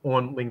Center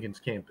on Lincoln's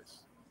campus?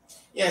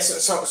 Yeah,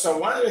 so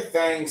one of the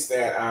things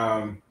that,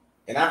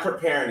 and I'm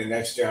preparing the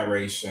next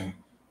generation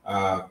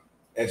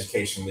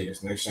education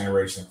leaders, next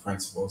generation of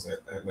principals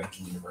at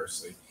Lincoln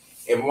University.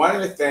 And one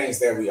of the things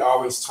that we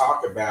always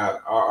talk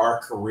about are our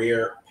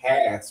career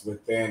paths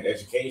within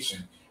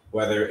education,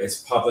 whether it's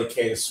public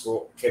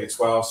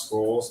K-12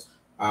 schools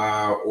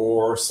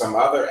or some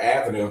other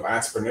avenue of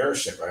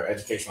entrepreneurship or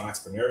educational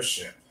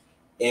entrepreneurship.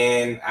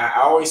 And I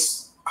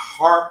always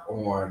harp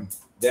on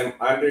them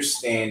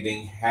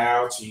understanding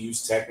how to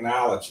use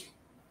technology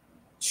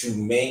to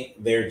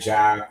make their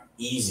job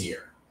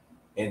easier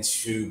and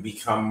to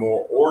become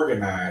more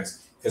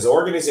organized, because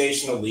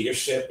organizational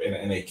leadership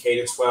in a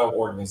K-12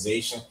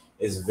 organization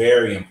is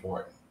very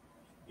important.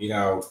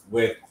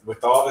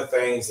 With all the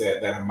things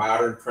that a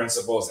modern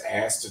principal is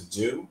asked to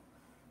do,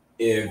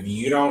 if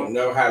you don't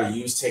know how to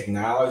use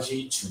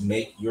technology to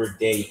make your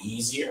day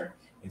easier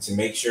and to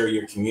make sure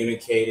you're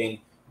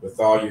communicating with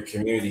all your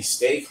community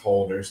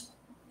stakeholders,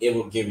 it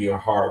will give you a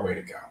hard way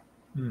to go.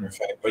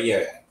 Okay. But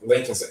yeah,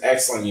 Lincoln's an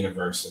excellent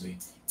university,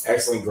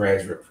 excellent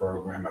graduate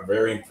program. I'm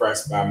very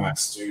impressed by my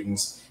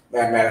students.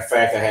 Matter of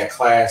fact, I had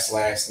class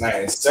last night,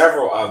 and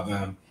several of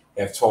them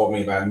have told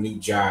me about new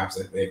jobs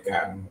that they've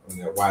gotten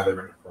while they're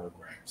in the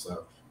program.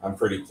 So I'm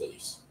pretty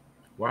pleased.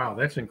 Wow,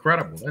 that's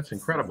incredible. That's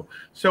incredible.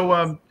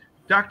 So,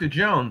 Dr.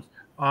 Jones,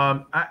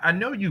 I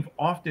know you've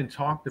often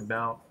talked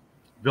about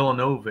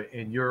Villanova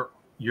and your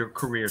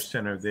career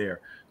center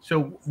there.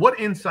 So what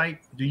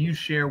insight do you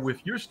share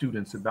with your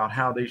students about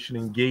how they should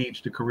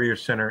engage the Career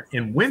Center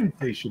and when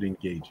they should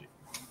engage it?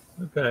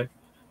 Okay.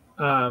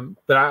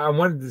 But I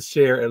wanted to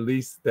share at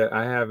least that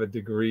I have a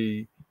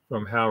degree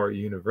from Howard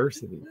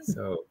University.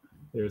 So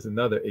there's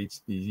another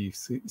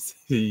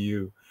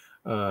HBCU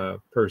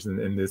person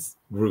in this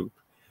group.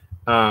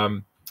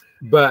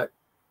 But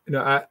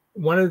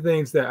one of the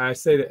things that I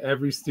say to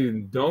every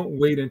student, don't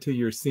wait until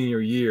your senior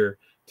year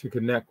to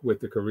connect with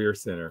the Career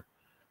Center.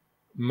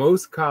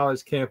 Most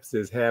college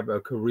campuses have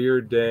a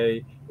career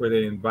day where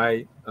they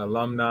invite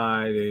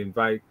alumni, they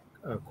invite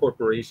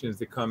corporations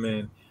to come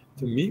in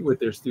to meet with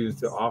their students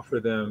to offer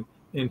them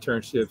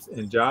internships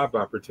and job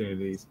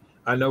opportunities.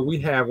 I know we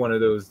have one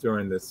of those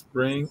during the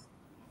spring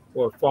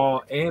or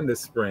fall and the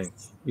spring.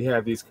 We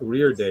have these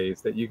career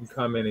days that you can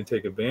come in and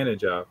take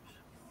advantage of.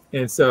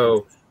 And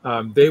so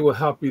they will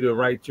help you to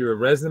write your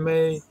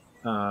resume,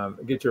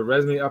 get your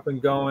resume up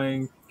and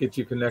going, get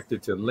you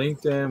connected to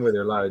LinkedIn where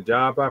there are a lot of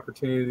job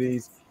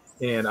opportunities.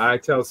 And I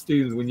tell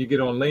students, when you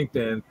get on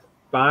LinkedIn,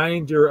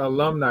 find your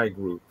alumni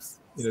groups.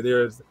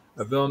 There's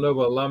a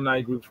Villanova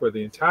alumni group for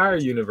the entire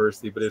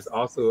university, but there's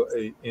also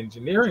an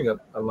engineering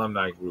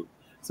alumni group.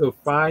 So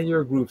find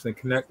your groups and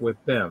connect with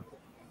them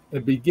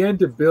and begin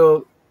to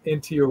build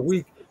into your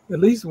week, at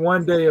least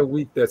one day a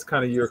week that's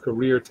kind of your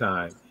career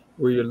time,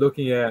 where you're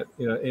looking at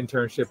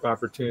internship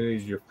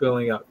opportunities, you're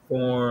filling out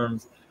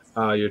forms,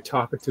 you're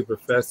talking to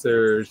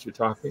professors,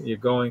 you're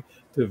going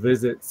to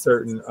visit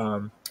certain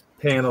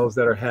panels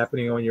that are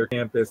happening on your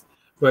campus,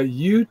 but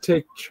you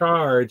take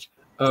charge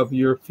of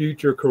your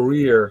future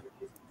career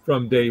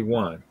from day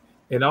one.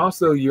 And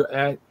also you're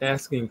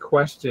asking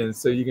questions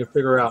so you can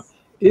figure out,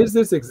 is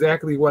this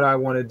exactly what I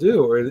want to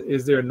do? Or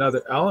is there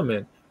another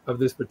element of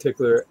this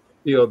particular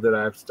field that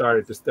I've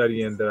started to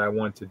study in that I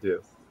want to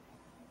do?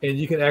 And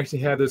you can actually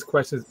have those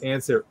questions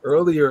answered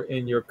earlier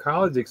in your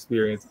college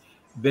experience.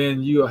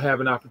 Then you'll have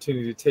an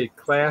opportunity to take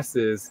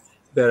classes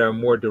that are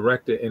more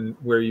directed in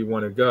where you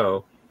want to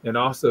go. And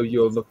also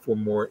you'll look for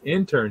more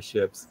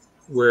internships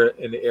where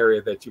in the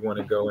area that you want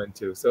to go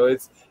into. So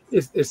it's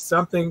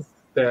something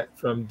that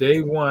from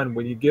day one,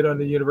 when you get on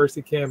the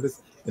university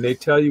campus and they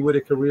tell you with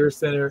a career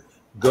center,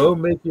 go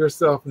make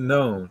yourself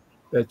known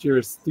that you're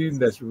a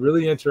student that's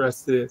really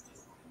interested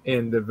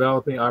in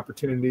developing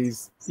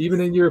opportunities.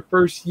 Even in your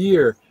first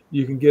year,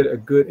 you can get a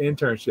good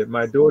internship.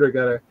 My daughter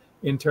got an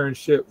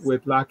internship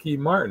with Lockheed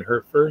Martin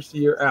her first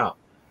year out.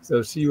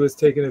 So she was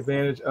taking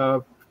advantage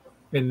of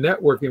and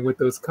networking with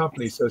those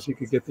companies so she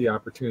could get the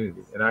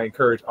opportunity. And I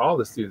encourage all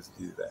the students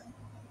to do that.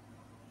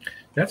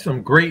 That's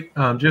some great,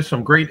 just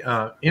some great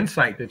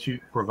insight that you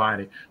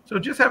provided. So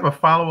just have a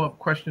follow-up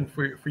question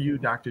for you,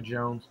 Dr.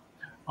 Jones.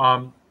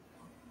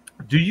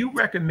 Do you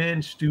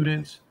recommend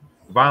students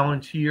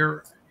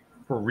volunteer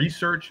for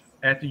research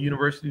at the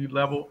university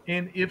level?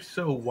 And if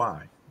so,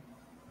 why?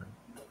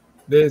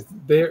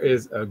 There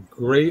is a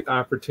great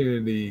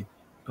opportunity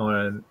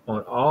on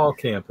all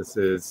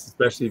campuses,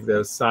 especially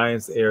those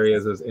science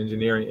areas, those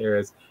engineering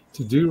areas,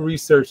 to do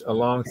research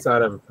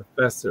alongside of a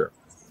professor.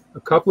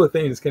 A couple of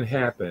things can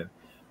happen.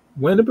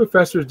 When the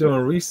professor is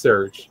doing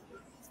research,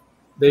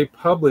 they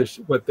publish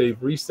what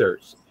they've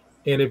researched.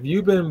 And if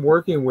you've been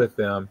working with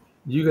them,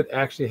 you could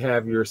actually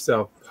have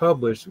yourself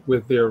published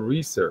with their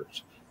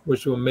research,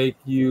 which will make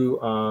you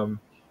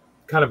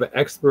kind of an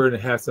expert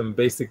and have some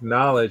basic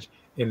knowledge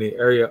in the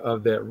area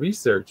of that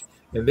research.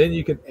 And then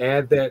you can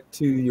add that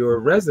to your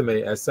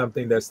resume as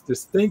something that's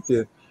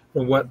distinctive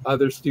from what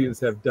other students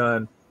have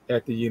done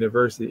at the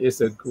university.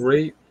 It's a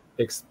great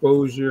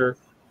exposure.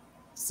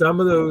 Some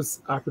of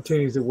those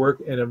opportunities to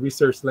work in a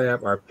research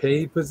lab are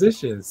paid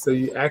positions. So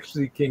you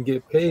actually can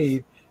get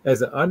paid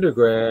as an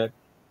undergrad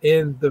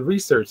in the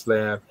research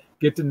lab,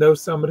 get to know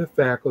some of the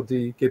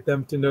faculty, get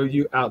them to know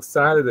you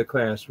outside of the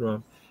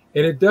classroom.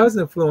 And it does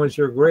influence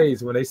your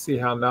grades when they see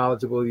how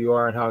knowledgeable you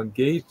are and how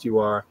engaged you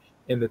are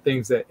in the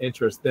things that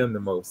interest them the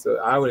most. So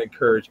I would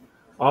encourage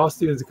all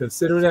students to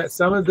consider that.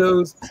 Some of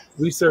those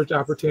research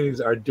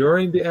opportunities are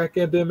during the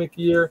academic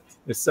year,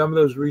 and some of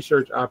those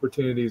research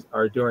opportunities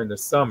are during the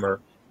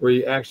summer, where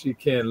you actually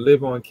can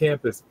live on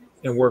campus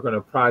and work on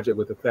a project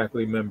with a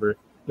faculty member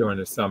during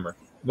the summer.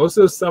 Most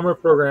of those summer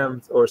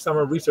programs or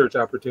summer research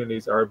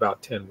opportunities are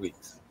about 10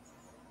 weeks.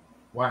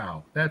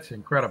 Wow, that's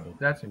incredible.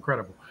 That's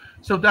incredible.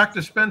 So,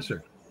 Dr.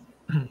 Spencer,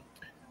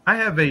 I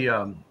have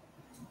a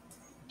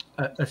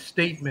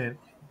statement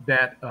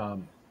that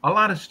a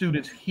lot of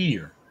students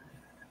hear,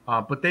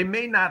 but they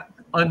may not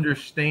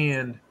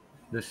understand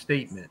the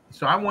statement.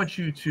 So I want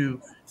you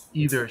to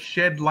either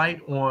shed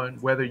light on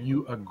whether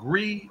you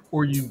agree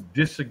or you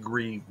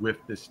disagree with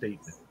the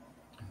statement.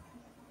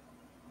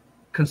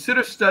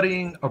 Consider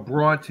studying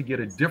abroad to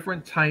get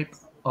different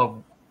types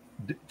of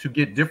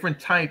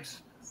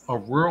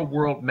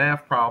real-world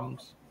math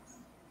problems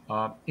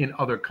in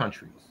other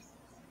countries.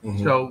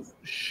 Mm-hmm. So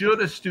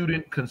should a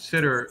student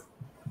consider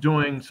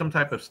doing some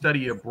type of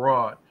study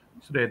abroad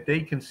so that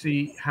they can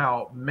see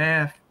how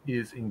math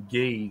is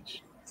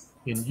engaged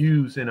and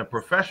used in a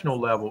professional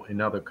level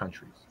in other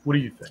countries? What do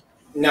you think?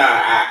 No,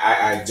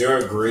 I do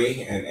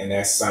agree, and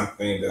that's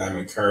something that I'm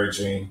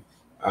encouraging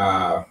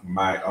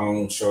my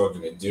own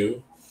children to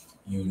do.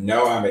 You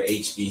know, I'm an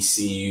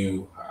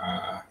HBCU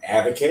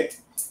advocate,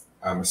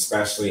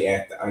 especially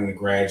at the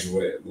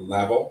undergraduate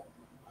level.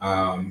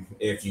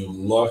 If you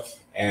look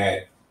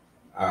at,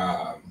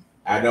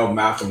 I know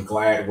Malcolm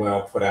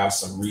Gladwell put out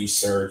some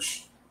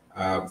research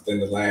within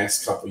the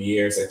last couple of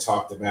years that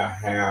talked about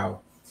how,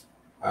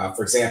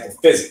 for example,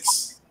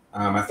 physics.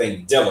 I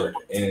think Dillard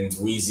in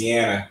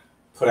Louisiana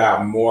put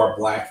out more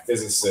Black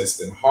physicists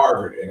than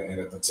Harvard in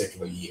a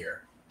particular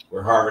year,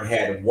 where Harvard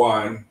had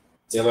 1,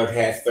 Dillard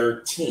had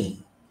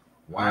 13.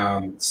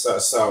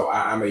 So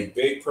I'm a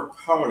big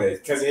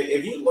proponent, because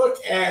if you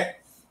look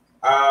at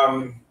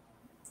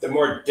the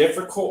more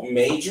difficult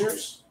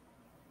majors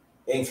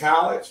in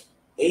college,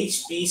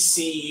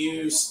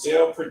 HBCUs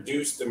still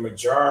produce the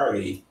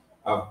majority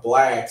of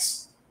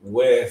Blacks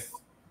with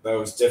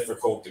those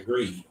difficult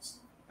degrees.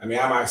 I mean,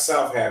 I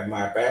myself have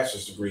my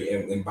bachelor's degree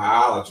in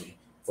biology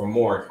from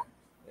Morgan.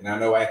 And I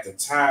know at the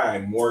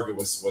time, Morgan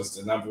was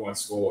the #1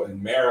 school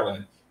in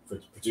Maryland for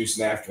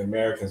producing African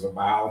Americans with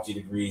biology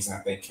degrees, and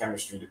I think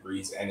chemistry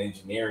degrees and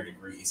engineering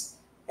degrees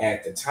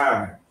at the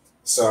time.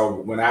 So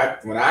when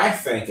I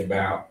think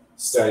about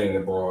studying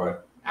abroad,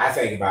 I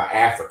think about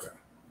Africa.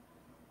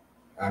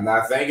 I'm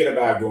not thinking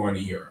about going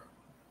to Europe.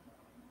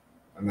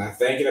 I'm not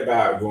thinking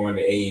about going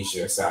to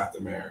Asia, South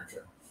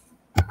America.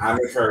 I'm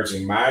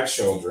encouraging my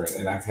children,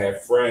 and I've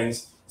had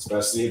friends,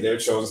 especially if their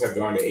children have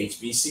gone to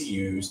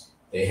HBCUs,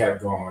 they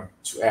have gone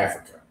to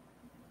Africa.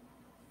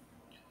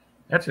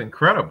 That's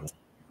incredible.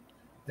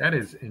 That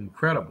is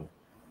incredible.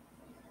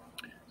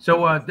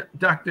 So,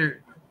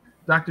 Dr.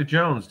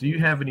 Jones, do you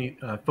have any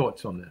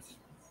thoughts on this?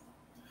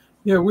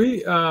 Yeah,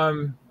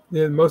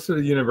 most of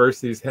the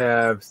universities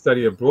have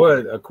study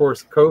abroad. Of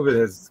course, COVID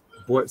has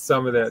brought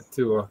some of that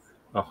to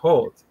a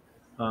halt.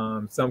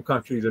 Some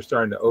countries are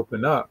starting to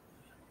open up,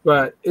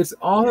 but it's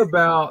all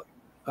about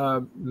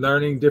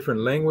learning different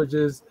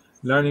languages,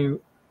 learning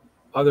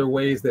other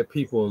ways that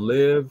people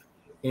live.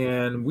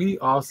 And we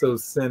also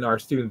send our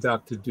students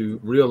out to do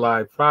real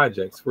life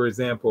projects. For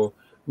example,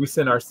 we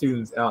send our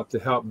students out to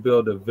help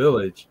build a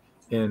village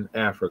in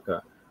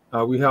Africa.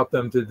 We help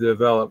them to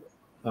develop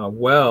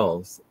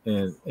wells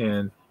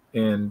and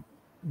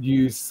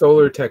use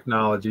solar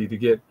technology to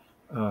get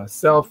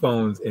cell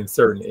phones in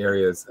certain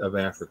areas of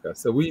Africa.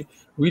 So we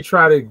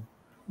try to,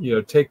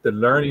 take the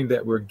learning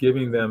that we're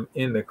giving them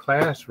in the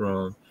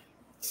classroom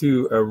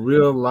to a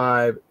real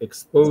live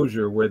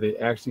exposure where they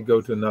actually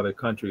go to another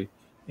country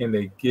and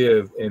they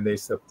give and they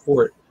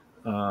support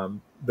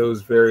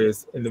those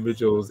various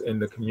individuals in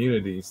the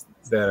communities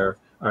that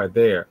are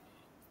there.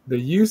 The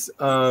use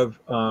of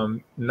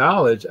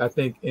knowledge, I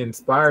think,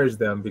 inspires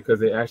them because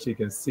they actually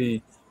can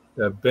see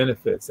the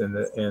benefits, and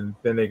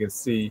then they can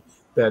see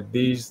that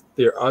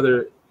there are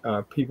other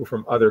people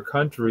from other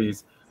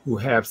countries who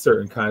have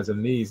certain kinds of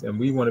needs, and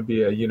we want to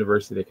be a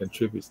university that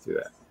contributes to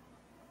that.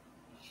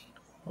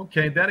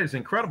 Okay, that is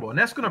incredible, and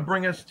that's going to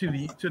bring us to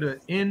the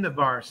end of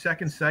our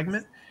second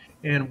segment,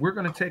 and we're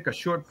going to take a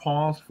short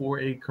pause for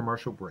a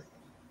commercial break.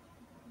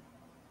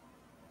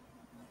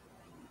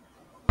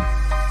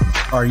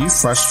 Are you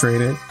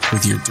frustrated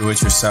with your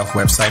do-it-yourself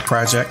website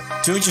project?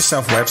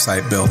 Do-it-yourself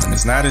website building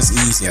is not as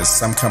easy as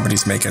some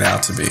companies make it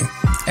out to be.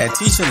 At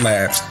Teach It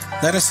Labs,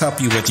 let us help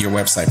you with your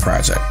website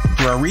project.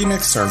 Through our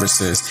remix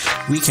services,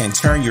 we can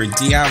turn your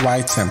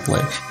DIY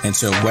template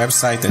into a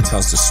website that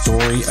tells the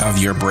story of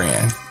your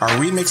brand. Our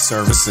remix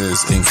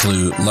services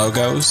include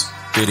logos,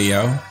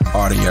 video,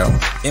 audio,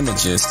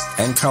 images,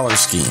 and color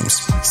schemes.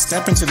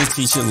 Step into the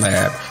Teach It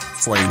Lab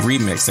for a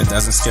remix that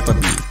doesn't skip a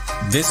beat.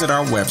 Visit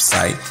our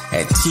website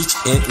at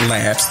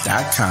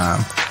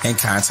teachitlabs.com and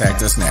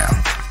contact us now.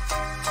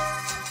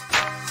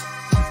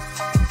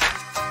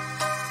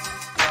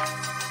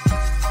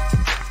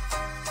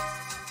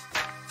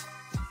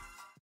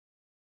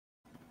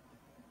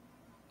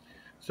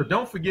 So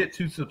don't forget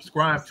to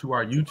subscribe to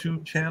our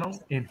YouTube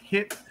channel and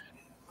hit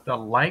the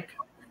like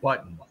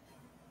button.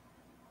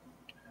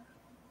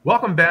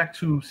 Welcome back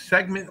to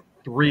segment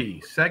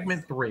three.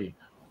 Segment three.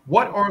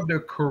 What are the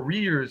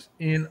careers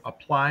in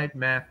applied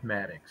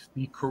mathematics?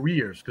 The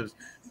careers, because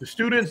the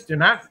students, they're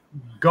not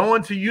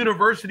going to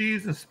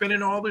universities and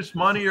spending all this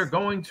money or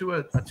going to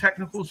a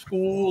technical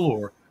school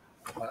or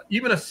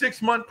even a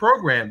 6-month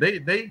program. They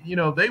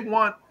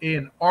want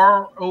an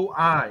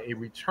ROI, a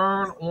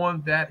return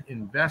on that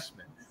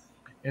investment.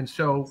 And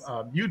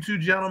so you two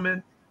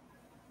gentlemen,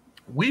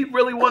 we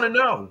really want to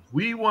know.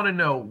 We want to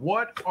know,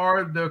 what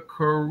are the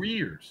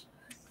careers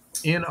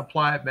in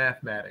applied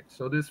mathematics?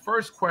 So this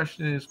first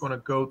question is going to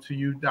go to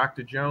you,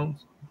 Dr.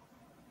 Jones.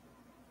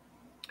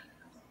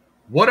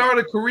 What are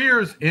the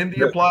careers in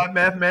the applied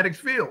mathematics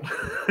field?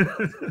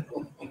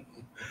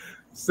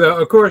 So,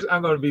 of course,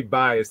 I'm going to be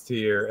biased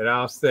here, and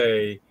I'll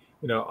say,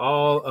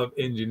 all of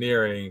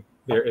engineering,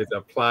 there is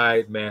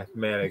applied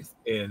mathematics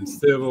in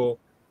civil,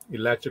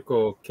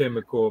 electrical,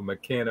 chemical,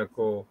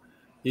 mechanical,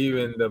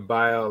 even the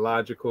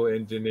biological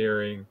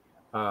engineering,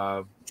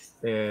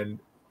 and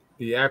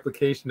the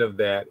application of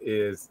that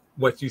is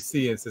what you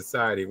see in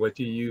society, what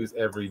you use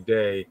every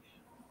day,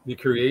 the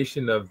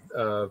creation of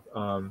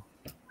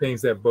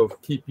things that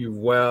both keep you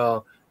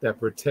well, that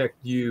protect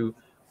you.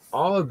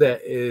 All of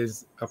that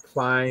is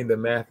applying the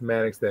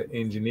mathematics that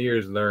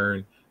engineers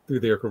learn through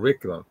their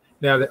curriculum.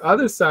 Now, the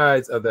other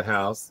sides of the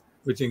house,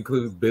 which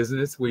include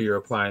business, where you're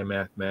applying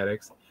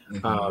mathematics,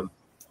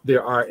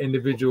 there are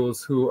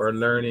individuals who are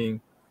learning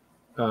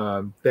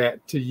that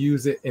to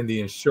use it in the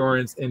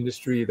insurance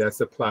industry,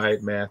 that's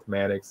applied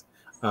mathematics,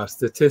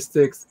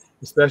 statistics,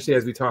 especially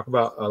as we talk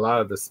about a lot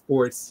of the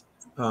sports,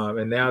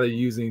 and now they're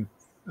using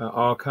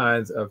all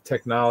kinds of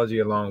technology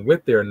along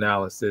with their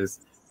analysis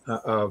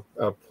of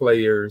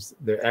players.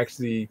 They're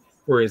actually,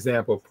 for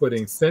example,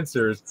 putting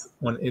sensors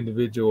on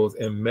individuals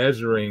and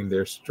measuring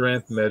their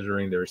strength,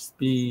 measuring their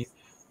speed.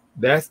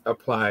 That's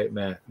applied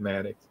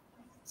mathematics.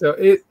 So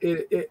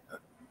it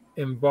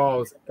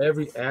involves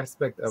every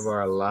aspect of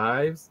our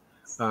lives,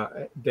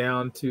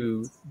 down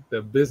to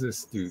the business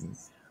student,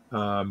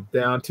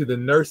 down to the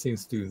nursing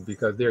student,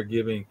 because they're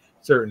giving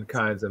certain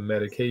kinds of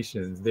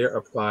medications. They're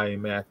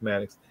applying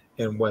mathematics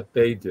in what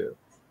they do.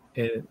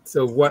 And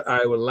so what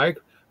I would like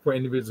for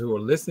individuals who are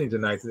listening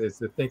tonight is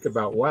to think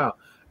about, wow,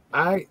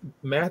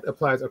 math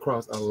applies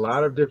across a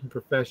lot of different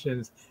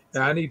professions,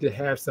 and I need to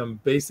have some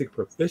basic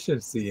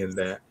proficiency in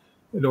that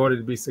in order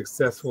to be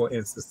successful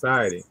in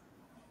society.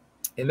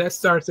 And that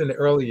starts in the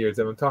early years.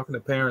 And I'm talking to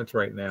parents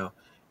right now,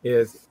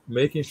 is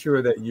making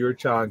sure that your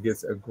child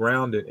gets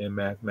grounded in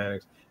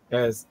mathematics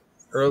as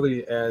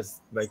early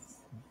as, like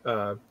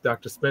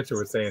Dr. Spencer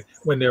was saying,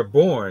 when they're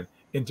born,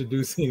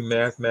 introducing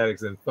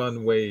mathematics in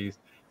fun ways,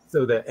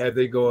 so that as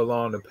they go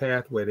along the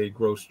pathway, they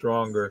grow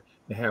stronger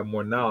and have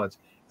more knowledge.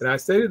 And I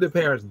say to the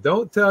parents,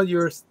 don't tell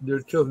your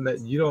children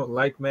that you don't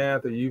like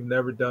math or you've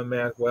never done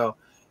math. Well,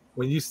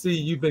 when you see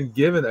you've been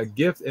given a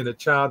gift in a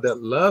child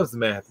that loves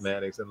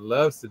mathematics and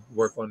loves to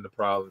work on the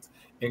problems,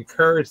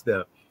 encourage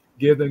them,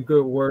 give them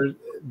good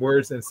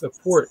words and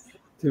support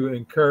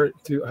to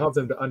help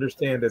them to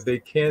understand that they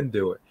can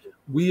do it.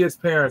 We as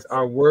parents,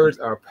 our words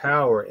are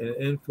power and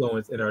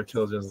influence in our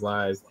children's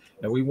lives,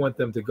 and we want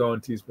them to go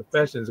into these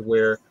professions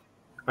where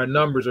our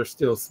numbers are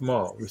still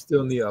small. We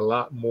still need a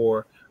lot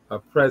more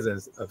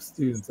presence of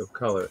students of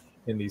color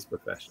in these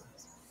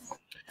professions.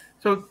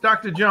 So,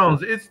 Dr.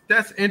 Jones,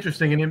 that's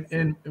interesting,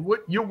 and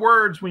what your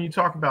words when you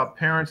talk about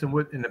parents and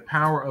the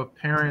power of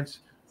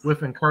parents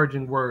with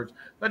encouraging words.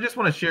 I just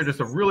want to share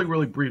just a really,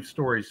 really brief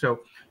story.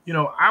 So,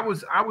 I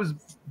was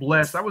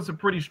blessed. I was a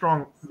pretty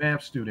strong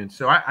math student,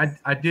 so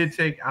I did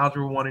take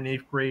Algebra 1 in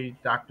 8th grade,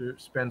 Dr.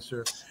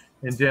 Spencer,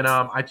 and then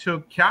I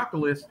took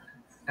calculus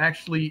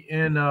actually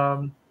in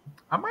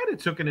I might have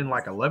took it in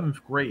like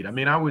 11th grade. I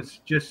mean, I was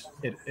just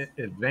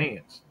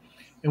advanced.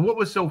 And what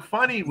was so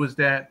funny was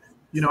that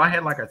I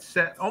had like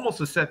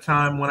almost a set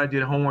time when I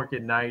did homework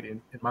at night,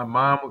 and my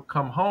mom would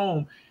come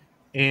home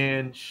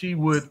and she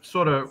would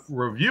sort of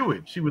review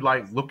it. She would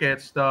like look at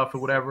stuff or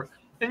whatever.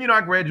 And I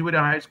graduated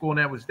high school and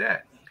that was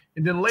that.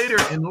 And then later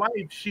in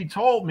life, she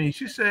told me,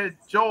 she said,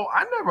 Joel,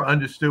 I never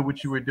understood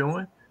what you were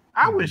doing.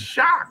 I was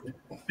shocked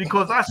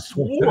because I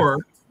swore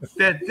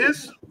that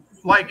this,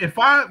 like, if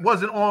I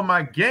wasn't on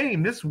my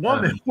game, this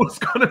woman was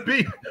going to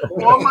be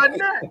on my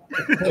neck.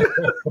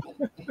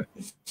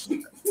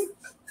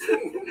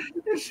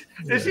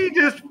 And she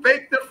just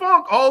faked the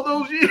funk all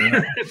those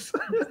years.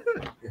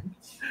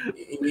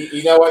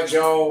 You know what,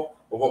 Joel?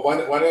 One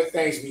of the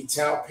things we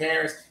tell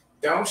parents,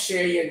 don't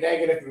share your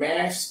negative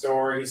math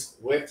stories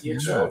with your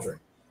children.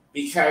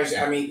 Because,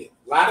 I mean,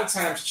 a lot of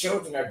times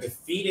children are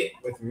defeated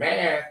with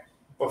math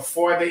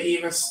before they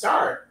even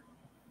start.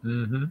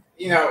 Mm-hmm.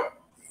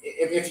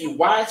 If you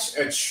watch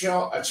a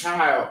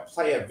child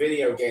play a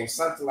video game,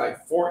 something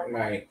like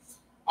Fortnite,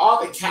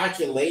 all the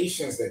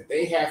calculations that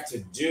they have to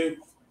do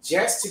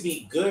just to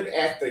be good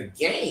at the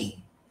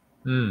game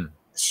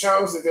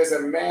shows that there's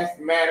a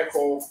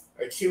mathematical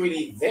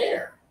acuity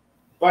there.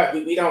 But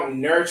we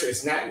don't nurture.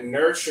 It's not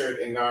nurtured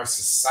in our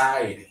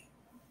society,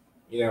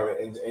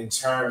 in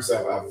terms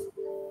of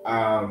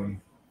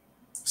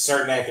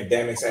certain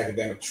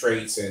academic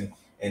traits, and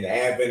the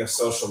advent of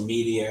social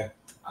media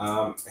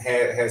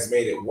has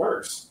made it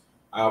worse.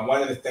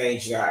 One of the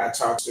things, I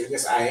talk to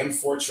students, I am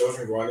for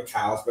children going to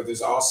college, but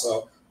there's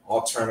also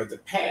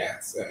alternative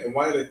paths. And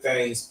one of the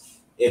things,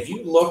 if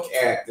you look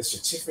at the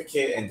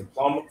certificate and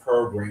diploma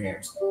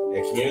programs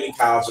at Community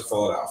College of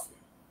Philadelphia,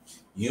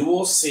 you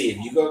will see, if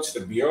you go to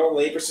the Bureau of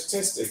Labor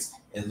Statistics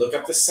and look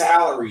up the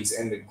salaries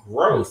and the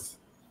growth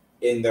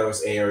in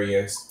those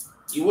areas,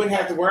 you wouldn't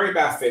have to worry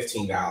about $15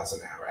 an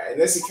hour. Right? In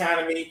this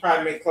economy, you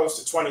probably make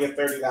close to $20 or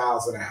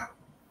 $30 an hour.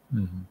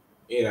 Mm-hmm.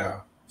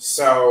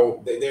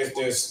 So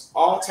there's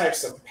all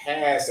types of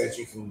paths that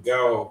you can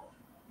go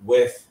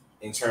with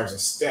in terms of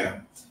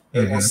STEM.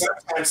 And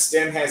sometimes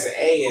STEM has an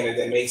A in it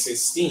that makes it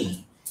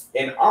STEAM.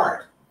 And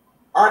art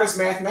is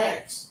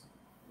mathematics.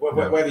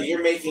 Whether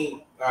you're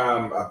making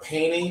a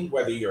painting,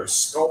 whether you're a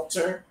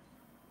sculptor,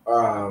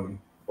 or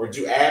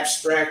do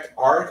abstract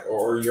art,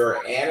 or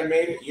you're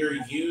animated, you're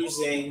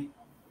using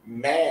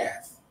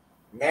math.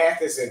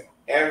 Math is in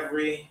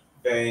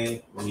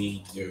everything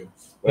we do.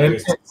 Whether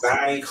it's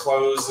designing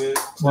clothes,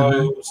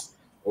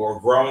 or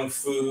growing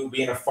food,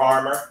 being a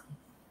farmer.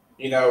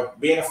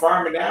 Being a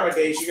farmer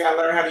nowadays, you got to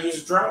learn how to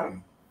use a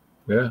drone.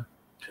 Yeah.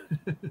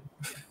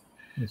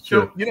 It's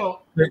true.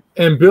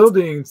 And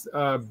buildings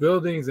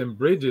and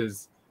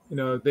bridges,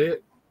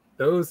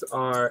 those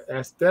are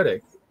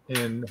aesthetic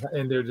in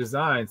their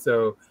design.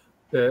 So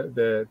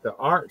the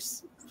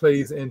arts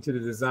plays into the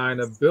design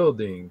of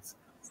buildings,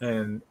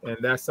 and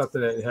that's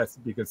something that has to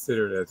be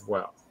considered as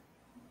well.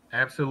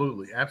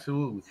 Absolutely.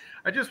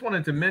 I just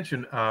wanted to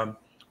mention,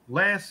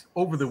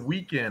 over the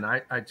weekend,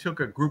 I took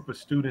a group of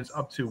students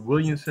up to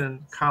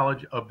Williamson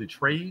College of the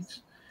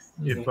Trades,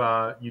 if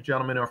you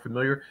gentlemen are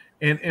familiar,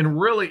 and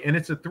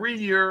it's a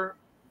 3-year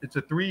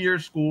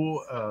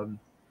school,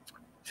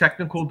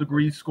 technical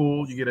degree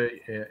school. You get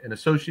an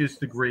associate's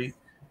degree,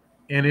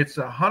 and it's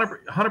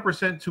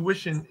 100%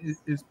 tuition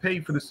is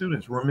paid for the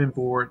students, room and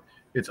board.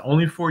 It's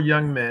only for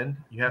young men.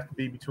 You have to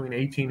be between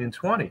 18 and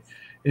 20,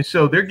 and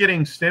so they're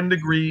getting STEM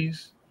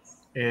degrees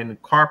in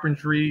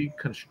carpentry,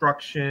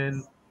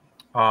 construction.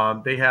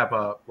 They have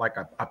a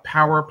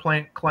power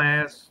plant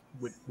class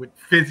with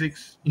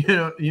physics,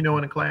 in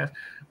a class.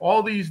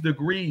 All these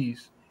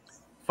degrees,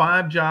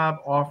 5 job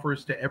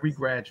offers to every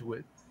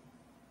graduate.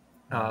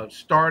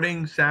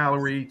 Starting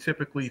salary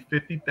typically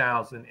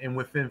 $50,000, and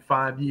within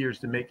 5 years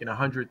to making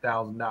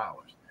 $100,000.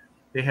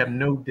 They have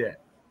no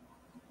debt.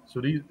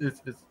 So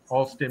it's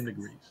all STEM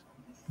degrees,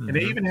 and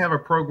they even have a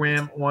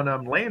program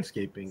on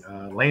landscaping,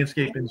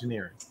 landscape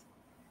engineering.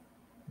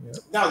 Yep.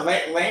 No,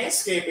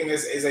 landscaping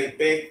is a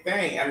big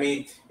thing. I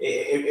mean,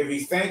 if you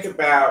think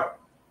about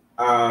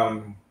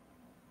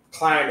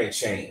climate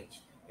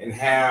change and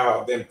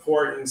how the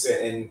importance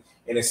and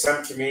in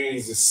some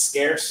communities the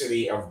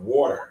scarcity of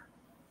water.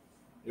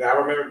 I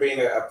remember being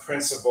a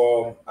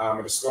principal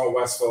at a school in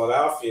West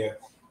Philadelphia,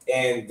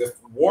 and the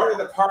water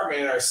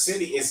department in our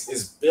city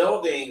is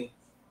building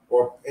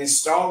or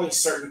installing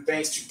certain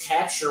things to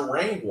capture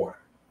rainwater,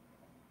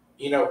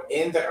 in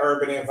the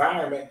urban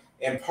environment.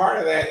 And part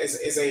of that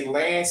is a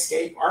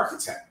landscape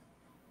architect.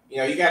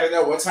 You got to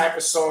know what type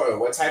of soil,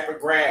 what type of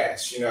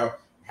grass,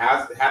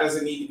 how does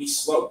it need to be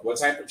sloped, what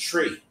type of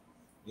tree,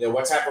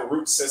 what type of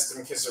root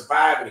system can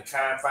survive in a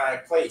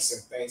confined place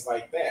and things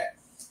like that.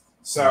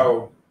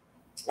 So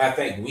I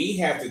think we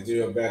have to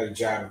do a better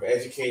job of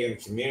educating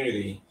the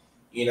community,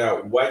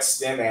 what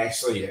STEM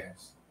actually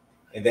is,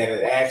 and that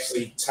it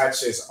actually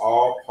touches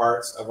all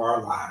parts of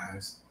our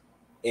lives,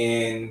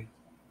 and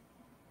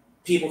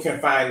people can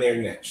find their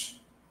niche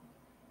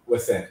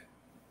within it.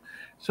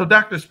 So,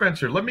 Dr.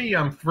 Spencer, let me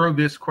throw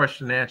this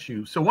question at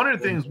you. So, one of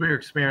the things we're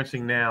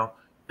experiencing now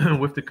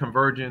with the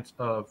convergence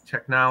of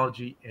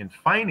technology and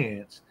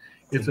finance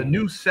is a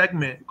new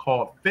segment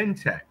called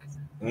fintech.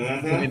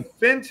 And in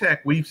fintech,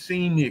 we've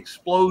seen the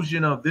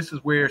explosion of this is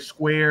where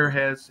Square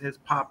has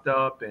popped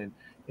up, and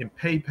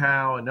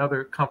PayPal and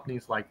other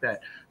companies like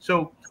that.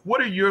 So,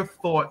 what are your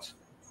thoughts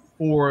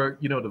for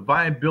the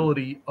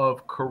viability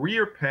of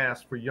career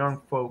paths for young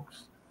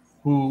folks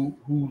who,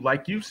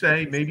 like you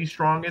say, may be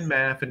strong in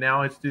math, and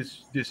now it's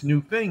this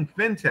new thing,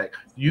 fintech?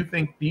 Do you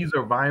think these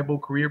are viable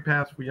career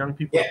paths for young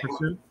people to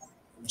pursue?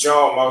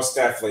 Joel, most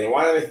definitely. And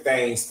one of the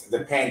things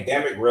the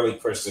pandemic really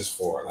pushed us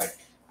forward. Like,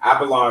 I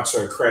belong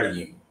to a credit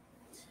union.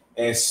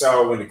 And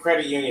so when the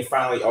credit union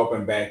finally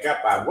opened back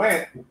up,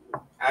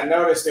 I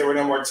noticed there were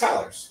no more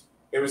tellers.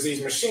 It was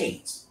these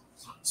machines.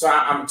 So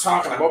I'm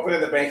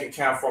opening the bank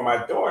account for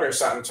my daughter.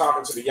 So I'm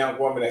talking to the young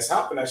woman that's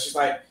helping us. She's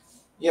like,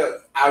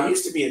 I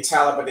used to be a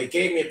teller, but they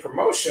gave me a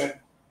promotion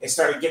and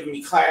started giving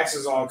me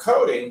classes on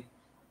coding.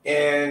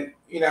 And,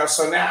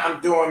 so now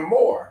I'm doing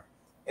more.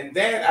 And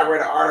then I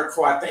read an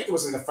article, I think it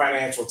was in the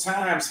Financial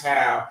Times,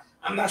 how,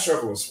 I'm not sure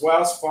if it was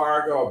Wells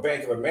Fargo or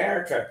Bank of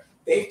America,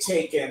 they've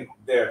taken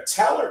their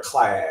teller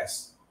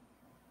class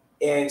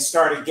and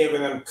started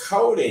giving them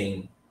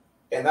coding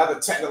and other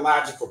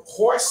technological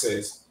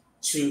courses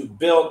to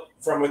build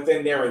from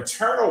within their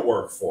internal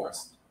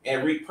workforce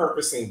and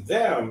repurposing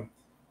them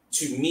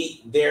to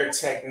meet their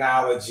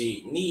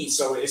technology needs.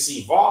 So it's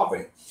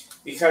evolving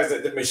because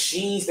the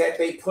machines that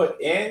they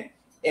put in,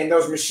 and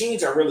those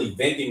machines are really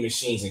vending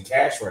machines and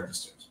cash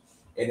registers.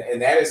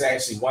 And that is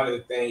actually one of the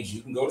things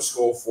you can go to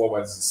school for,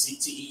 whether it's a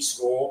CTE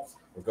school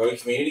or go to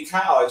community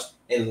college,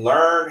 and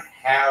learn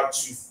how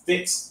to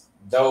fix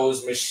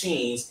those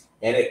machines,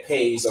 and it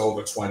pays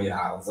over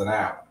 $20 an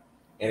hour.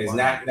 And it's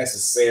not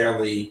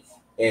necessarily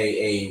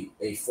a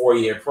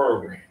 4-year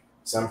program.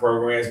 Some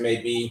programs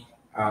may be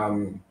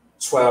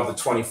 12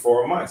 to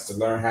 24 months to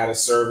learn how to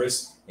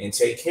service and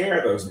take care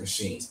of those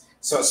machines.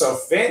 So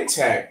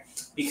fintech,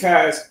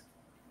 because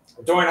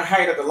during the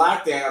height of the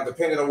lockdown,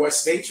 depending on what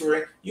state you're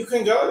in, you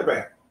can go to the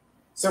bank.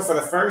 So for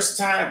the first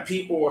time,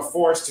 people were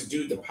forced to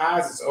do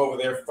deposits over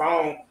their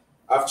phone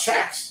of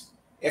checks.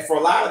 And for a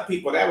lot of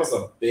people, that was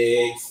a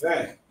big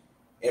thing.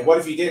 And what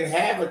if you didn't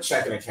have a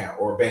checking account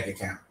or a bank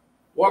account?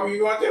 What were you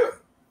going to do?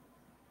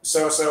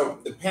 So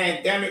the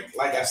pandemic,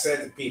 like I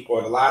said to people,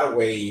 in a lot of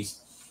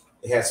ways,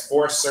 it has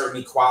forced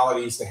certain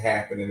equalities to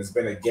happen, and it's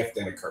been a gift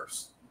and a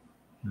curse.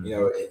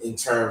 In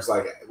terms,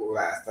 like,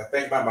 I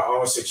think about my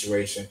own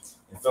situation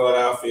in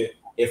Philadelphia,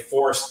 it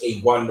forced a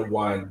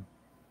one-to-one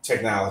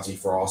technology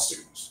for all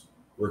students,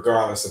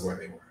 regardless of where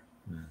they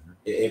were.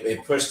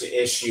 It pushed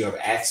the issue of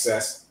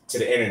access to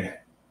the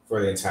internet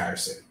for the entire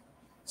city.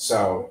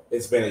 So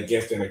it's been a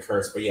gift and a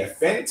curse. But yeah,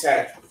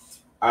 fintech,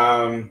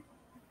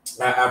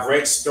 I've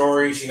read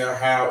stories,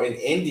 how in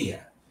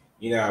India,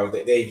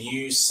 they've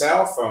used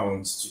cell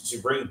phones to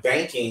bring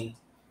banking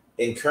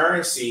and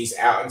currencies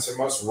out into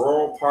most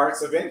rural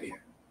parts of India.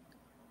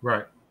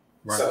 Right.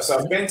 So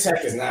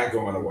fintech is not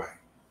going away.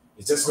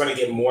 It's just going to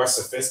get more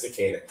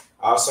sophisticated.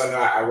 I also know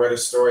I read a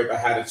story about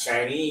how the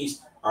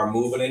Chinese are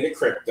moving into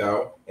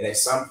crypto, and at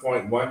some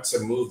point want to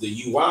move the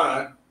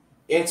yuan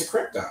into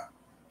crypto.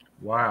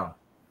 Wow.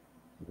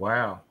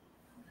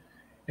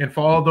 And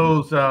for all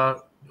those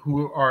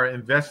who are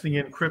investing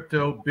in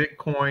crypto,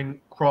 Bitcoin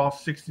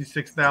crossed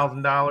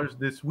 $66,000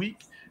 this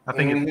week. I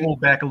think it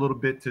pulled back a little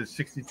bit to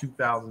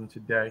 62,000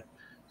 today.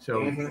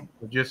 So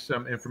just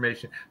some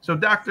information. So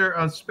Dr.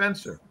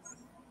 Spencer,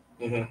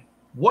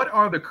 what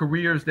are the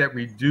careers that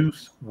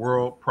reduce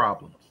world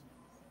problems?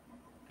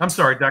 I'm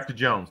sorry, Dr.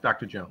 Jones.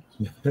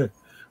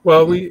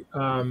 Well, we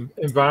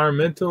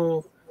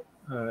environmental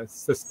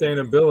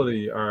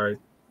sustainability are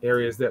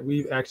areas that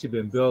we've actually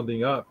been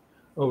building up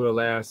over the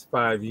last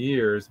 5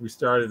 years. We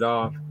started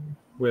off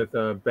with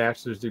a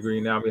bachelor's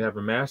degree. Now we have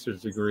a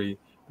master's degree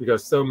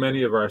because so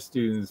many of our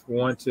students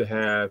want to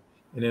have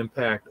an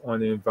impact on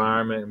the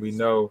environment. And we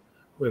know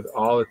with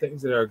all the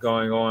things that are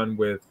going on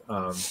with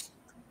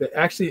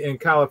actually in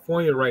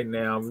California right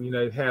now,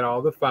 they've had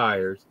all the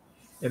fires,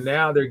 and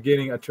now they're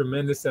getting a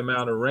tremendous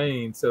amount of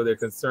rain. So they're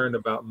concerned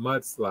about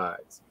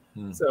mudslides.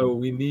 So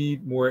we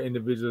need more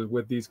individuals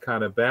with these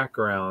kind of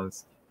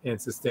backgrounds in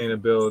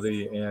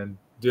sustainability and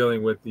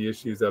dealing with the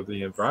issues of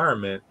the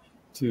environment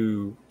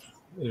to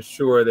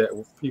ensure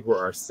that people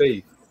are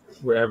safe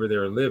wherever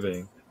they're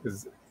living.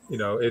 Because,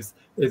 it's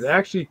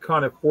actually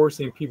kind of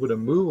forcing people to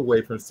move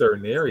away from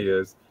certain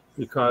areas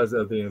because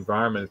of the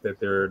environment that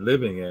they're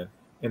living in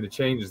and the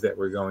changes that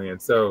we're going in.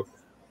 So,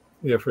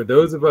 for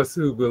those of us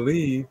who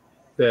believe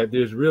that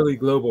there's really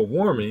global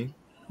warming,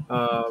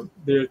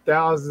 there are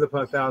thousands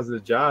upon thousands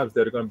of jobs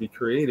that are going to be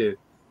created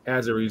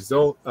as a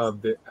result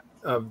of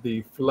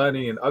the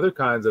flooding and other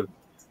kinds of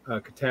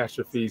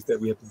catastrophes that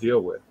we have to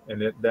deal with.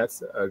 And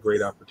that's a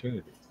great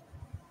opportunity.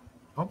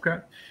 Okay.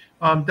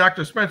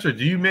 Dr. Spencer,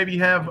 do you maybe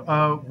have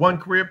one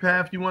career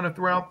path you want to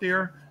throw out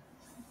there?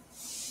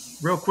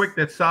 real quick,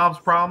 that solves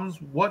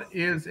problems. What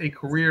is a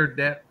career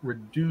that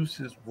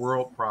reduces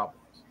world problems?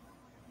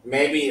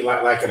 Maybe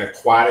like an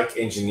aquatic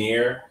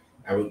engineer.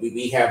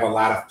 We have a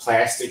lot of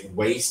plastic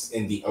waste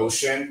in the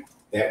ocean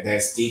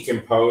that's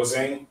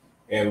decomposing.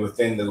 And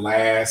within the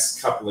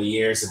last couple of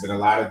years, there have been a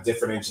lot of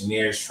different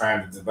engineers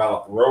trying to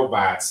develop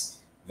robots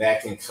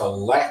that can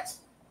collect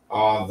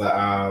all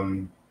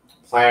the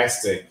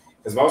plastic.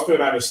 Because most people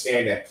don't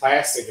understand that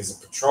plastic is a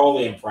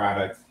petroleum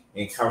product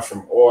and comes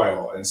from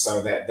oil. And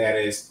so that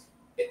is,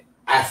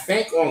 I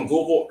think on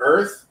Google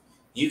Earth,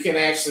 you can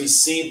actually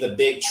see the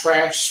big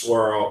trash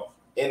swirl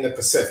in the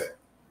Pacific.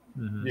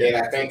 Mm-hmm. And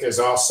I think there's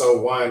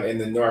also one in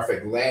the North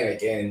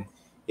Atlantic, and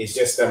it's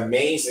just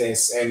amazing.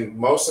 And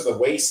most of the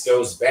waste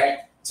goes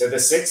back to the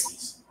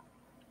 60s.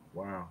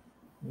 Wow.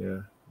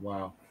 Yeah.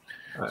 Wow.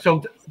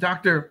 So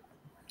Dr.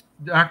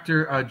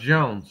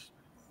 Jones,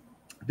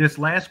 this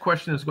last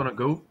question is going to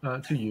go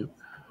to you.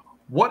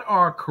 What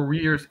are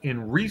careers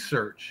in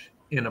research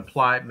in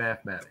applied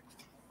mathematics?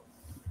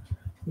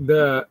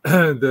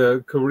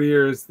 The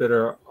careers that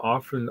are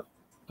often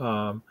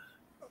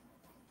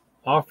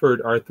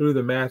offered are through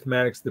the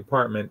mathematics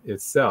department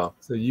itself.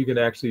 So you can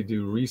actually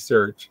do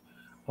research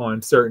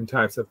on certain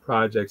types of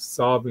projects,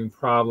 solving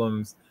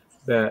problems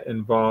that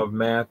involve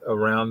math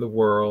around the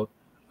world,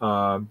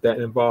 that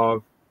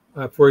involve,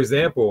 for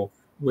example,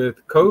 with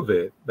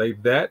COVID,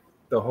 like that,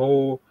 the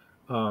whole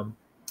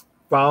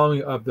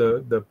following of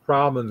the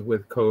problems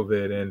with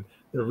COVID and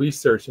the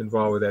research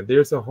involved with that.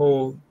 There's a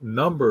whole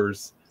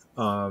numbers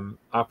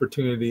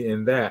opportunity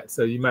in that.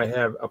 So you might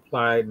have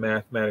applied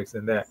mathematics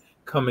in that,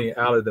 coming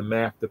out of the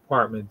math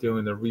department,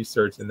 doing the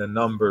research and the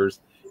numbers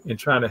and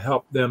trying to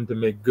help them to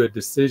make good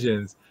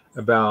decisions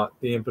about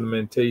the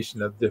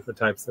implementation of different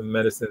types of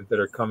medicines that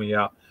are coming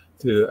out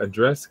to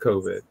address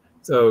COVID.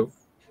 So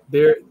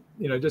they're,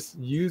 just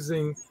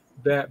using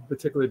that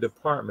particular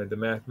department, the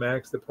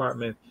mathematics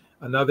department.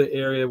 Another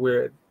area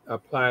where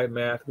applied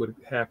math would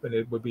happen,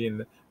 it would be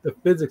in the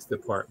physics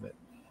department.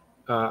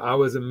 I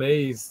was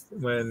amazed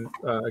when,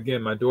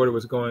 again, my daughter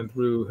was going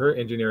through her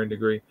engineering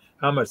degree,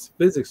 how much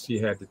physics she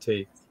had to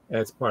take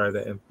as part of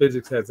that. And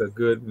physics has a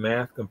good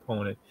math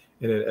component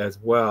in it as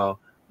well,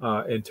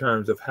 in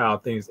terms of how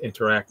things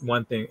interact.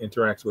 One thing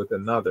interacts with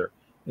another.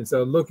 And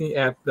so looking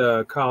at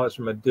the college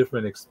from a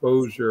different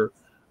exposure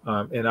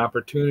and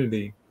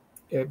opportunity,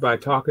 by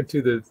talking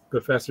to the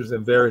professors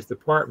in various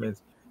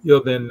departments,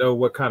 you'll then know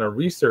what kind of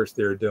research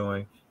they're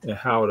doing and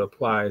how it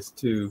applies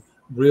to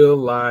real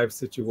live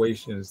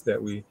situations that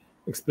we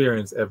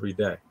experience every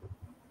day.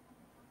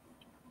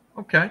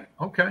 Okay.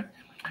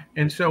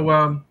 And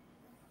so,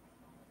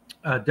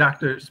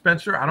 Dr.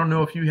 Spencer, I don't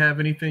know if you have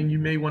anything you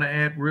may want to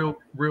add real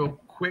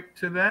quick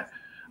to that.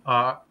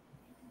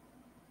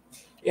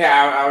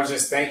 Yeah, I was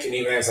just thinking,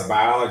 even as a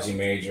biology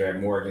major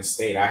at Morgan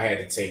State, I had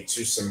to take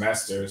 2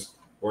 semesters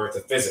worth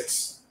of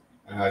physics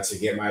to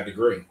get my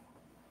degree.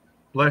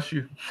 Bless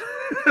you.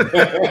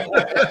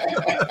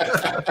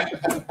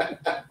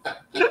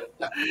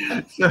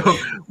 So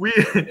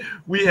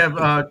we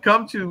have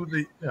come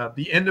to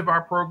the end of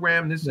our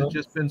program. This has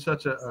just been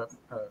such a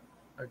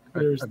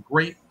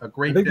great I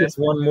think day. It's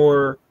one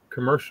more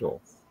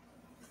commercial.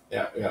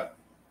 Yeah.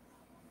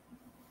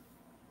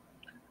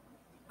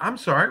 I'm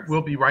sorry.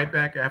 We'll be right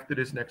back after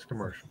this next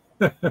commercial.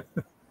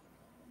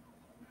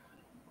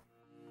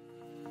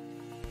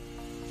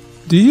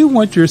 Do you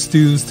want your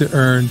students to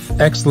earn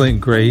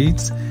excellent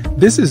grades?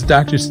 This is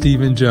Dr.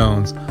 Stephen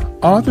Jones,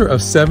 author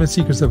of 7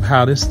 Secrets of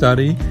How to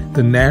Study,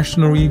 the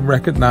nationally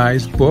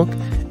recognized book,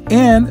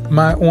 and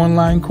my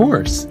online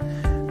course.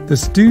 The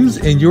students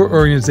in your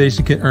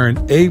organization can earn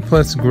A+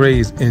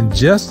 grades in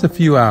just a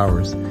few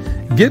hours.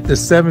 Get the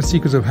 7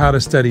 Secrets of How to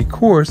Study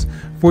course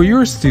for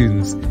your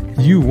students.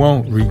 You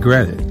won't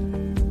regret it.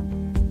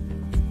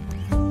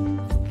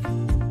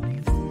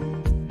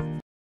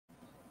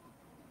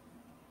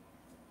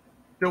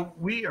 So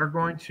we are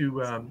going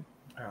to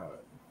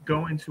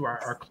go into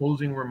our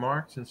closing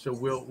remarks, and so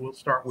we'll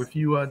start with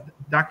you,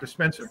 Dr.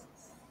 Spencer.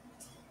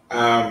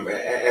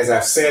 As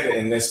I've said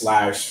in this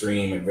live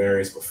stream and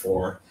various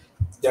before,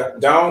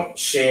 don't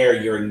share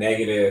your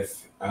negative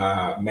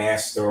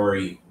math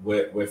story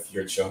with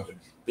your children.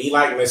 Be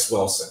like Miss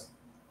Wilson.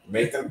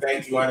 Make them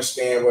think you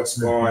understand what's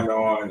going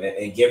on,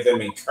 and give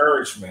them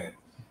encouragement.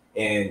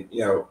 And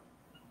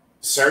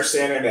search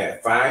the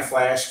internet, find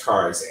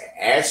flashcards,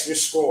 ask your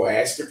school,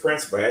 ask your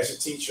principal, ask your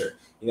teacher.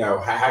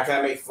 How can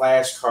I make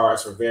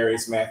flashcards for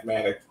various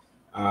mathematic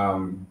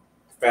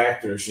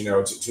factors?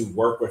 To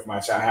work with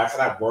my child. How can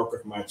I work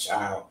with my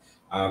child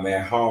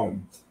at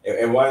home?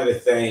 And one of the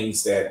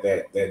things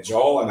that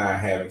Joel and I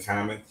have in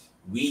common,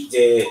 we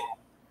did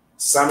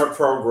summer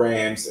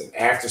programs and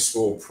after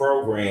school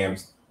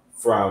programs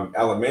from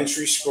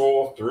elementary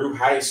school through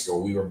high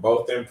school. We were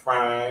both in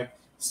Prime.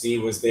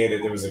 Steve was there.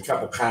 There was a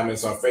couple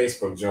comments on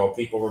Facebook, Joel.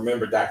 People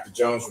remember Dr.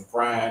 Jones from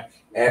Prime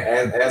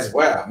as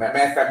well. Matter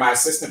of fact, my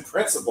assistant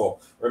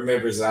principal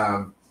remembers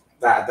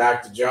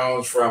Dr.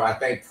 Jones from, I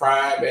think,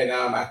 Prime and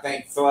I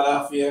think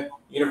Philadelphia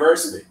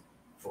University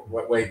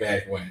way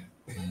back when.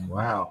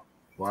 Wow.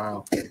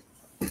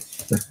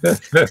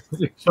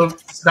 So,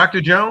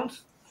 Dr.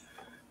 Jones?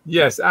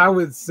 Yes, I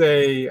would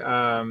say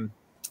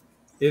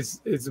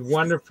it's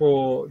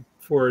wonderful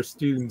for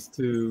students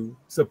to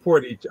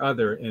support each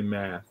other in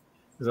math.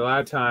 Because a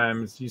lot of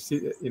times you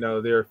see,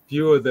 there are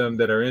few of them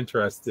that are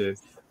interested,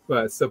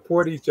 but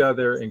support each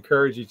other,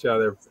 encourage each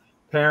other.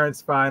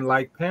 Parents find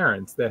like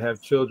parents that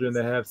have children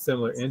that have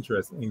similar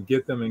interests and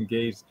get them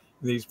engaged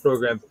in these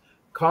programs.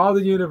 Call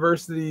the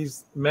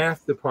university's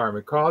math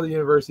department, call the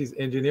university's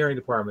engineering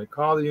department,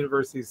 call the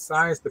university's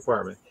science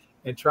department,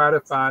 and try to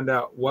find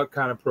out what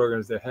kind of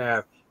programs they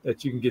have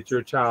that you can get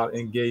your child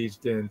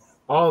engaged in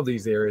all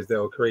these areas that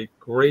will create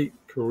great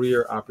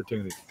career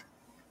opportunities.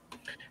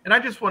 And I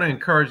just want to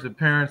encourage the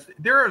parents.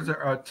 There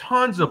are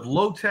tons of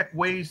low-tech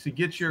ways to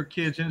get your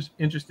kids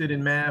interested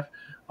in math.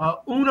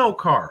 Uno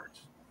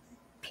cards,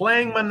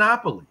 playing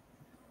Monopoly,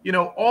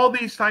 all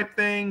these type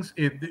things.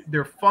 If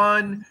they're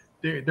fun,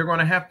 they're going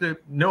to have to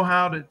know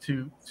how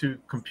to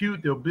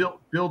compute. They'll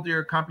build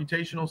their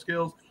computational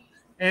skills,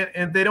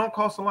 and they don't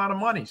cost a lot of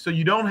money. So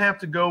you don't have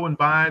to go and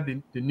buy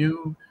the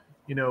new,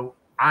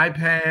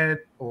 iPad,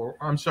 or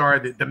I'm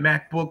sorry, the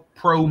MacBook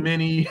Pro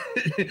Mini.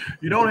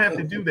 You don't have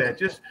to do that.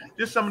 Just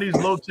some of these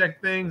low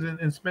tech things,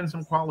 and spend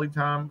some quality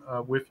time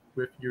with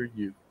your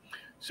youth.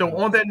 So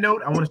on that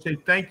note, I want to say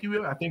thank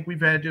you. I think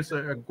we've had just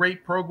a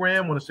great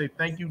program. I want to say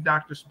thank you,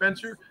 Dr.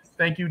 Spencer.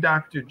 Thank you,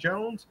 Dr.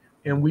 Jones,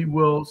 and we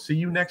will see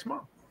you next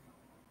month.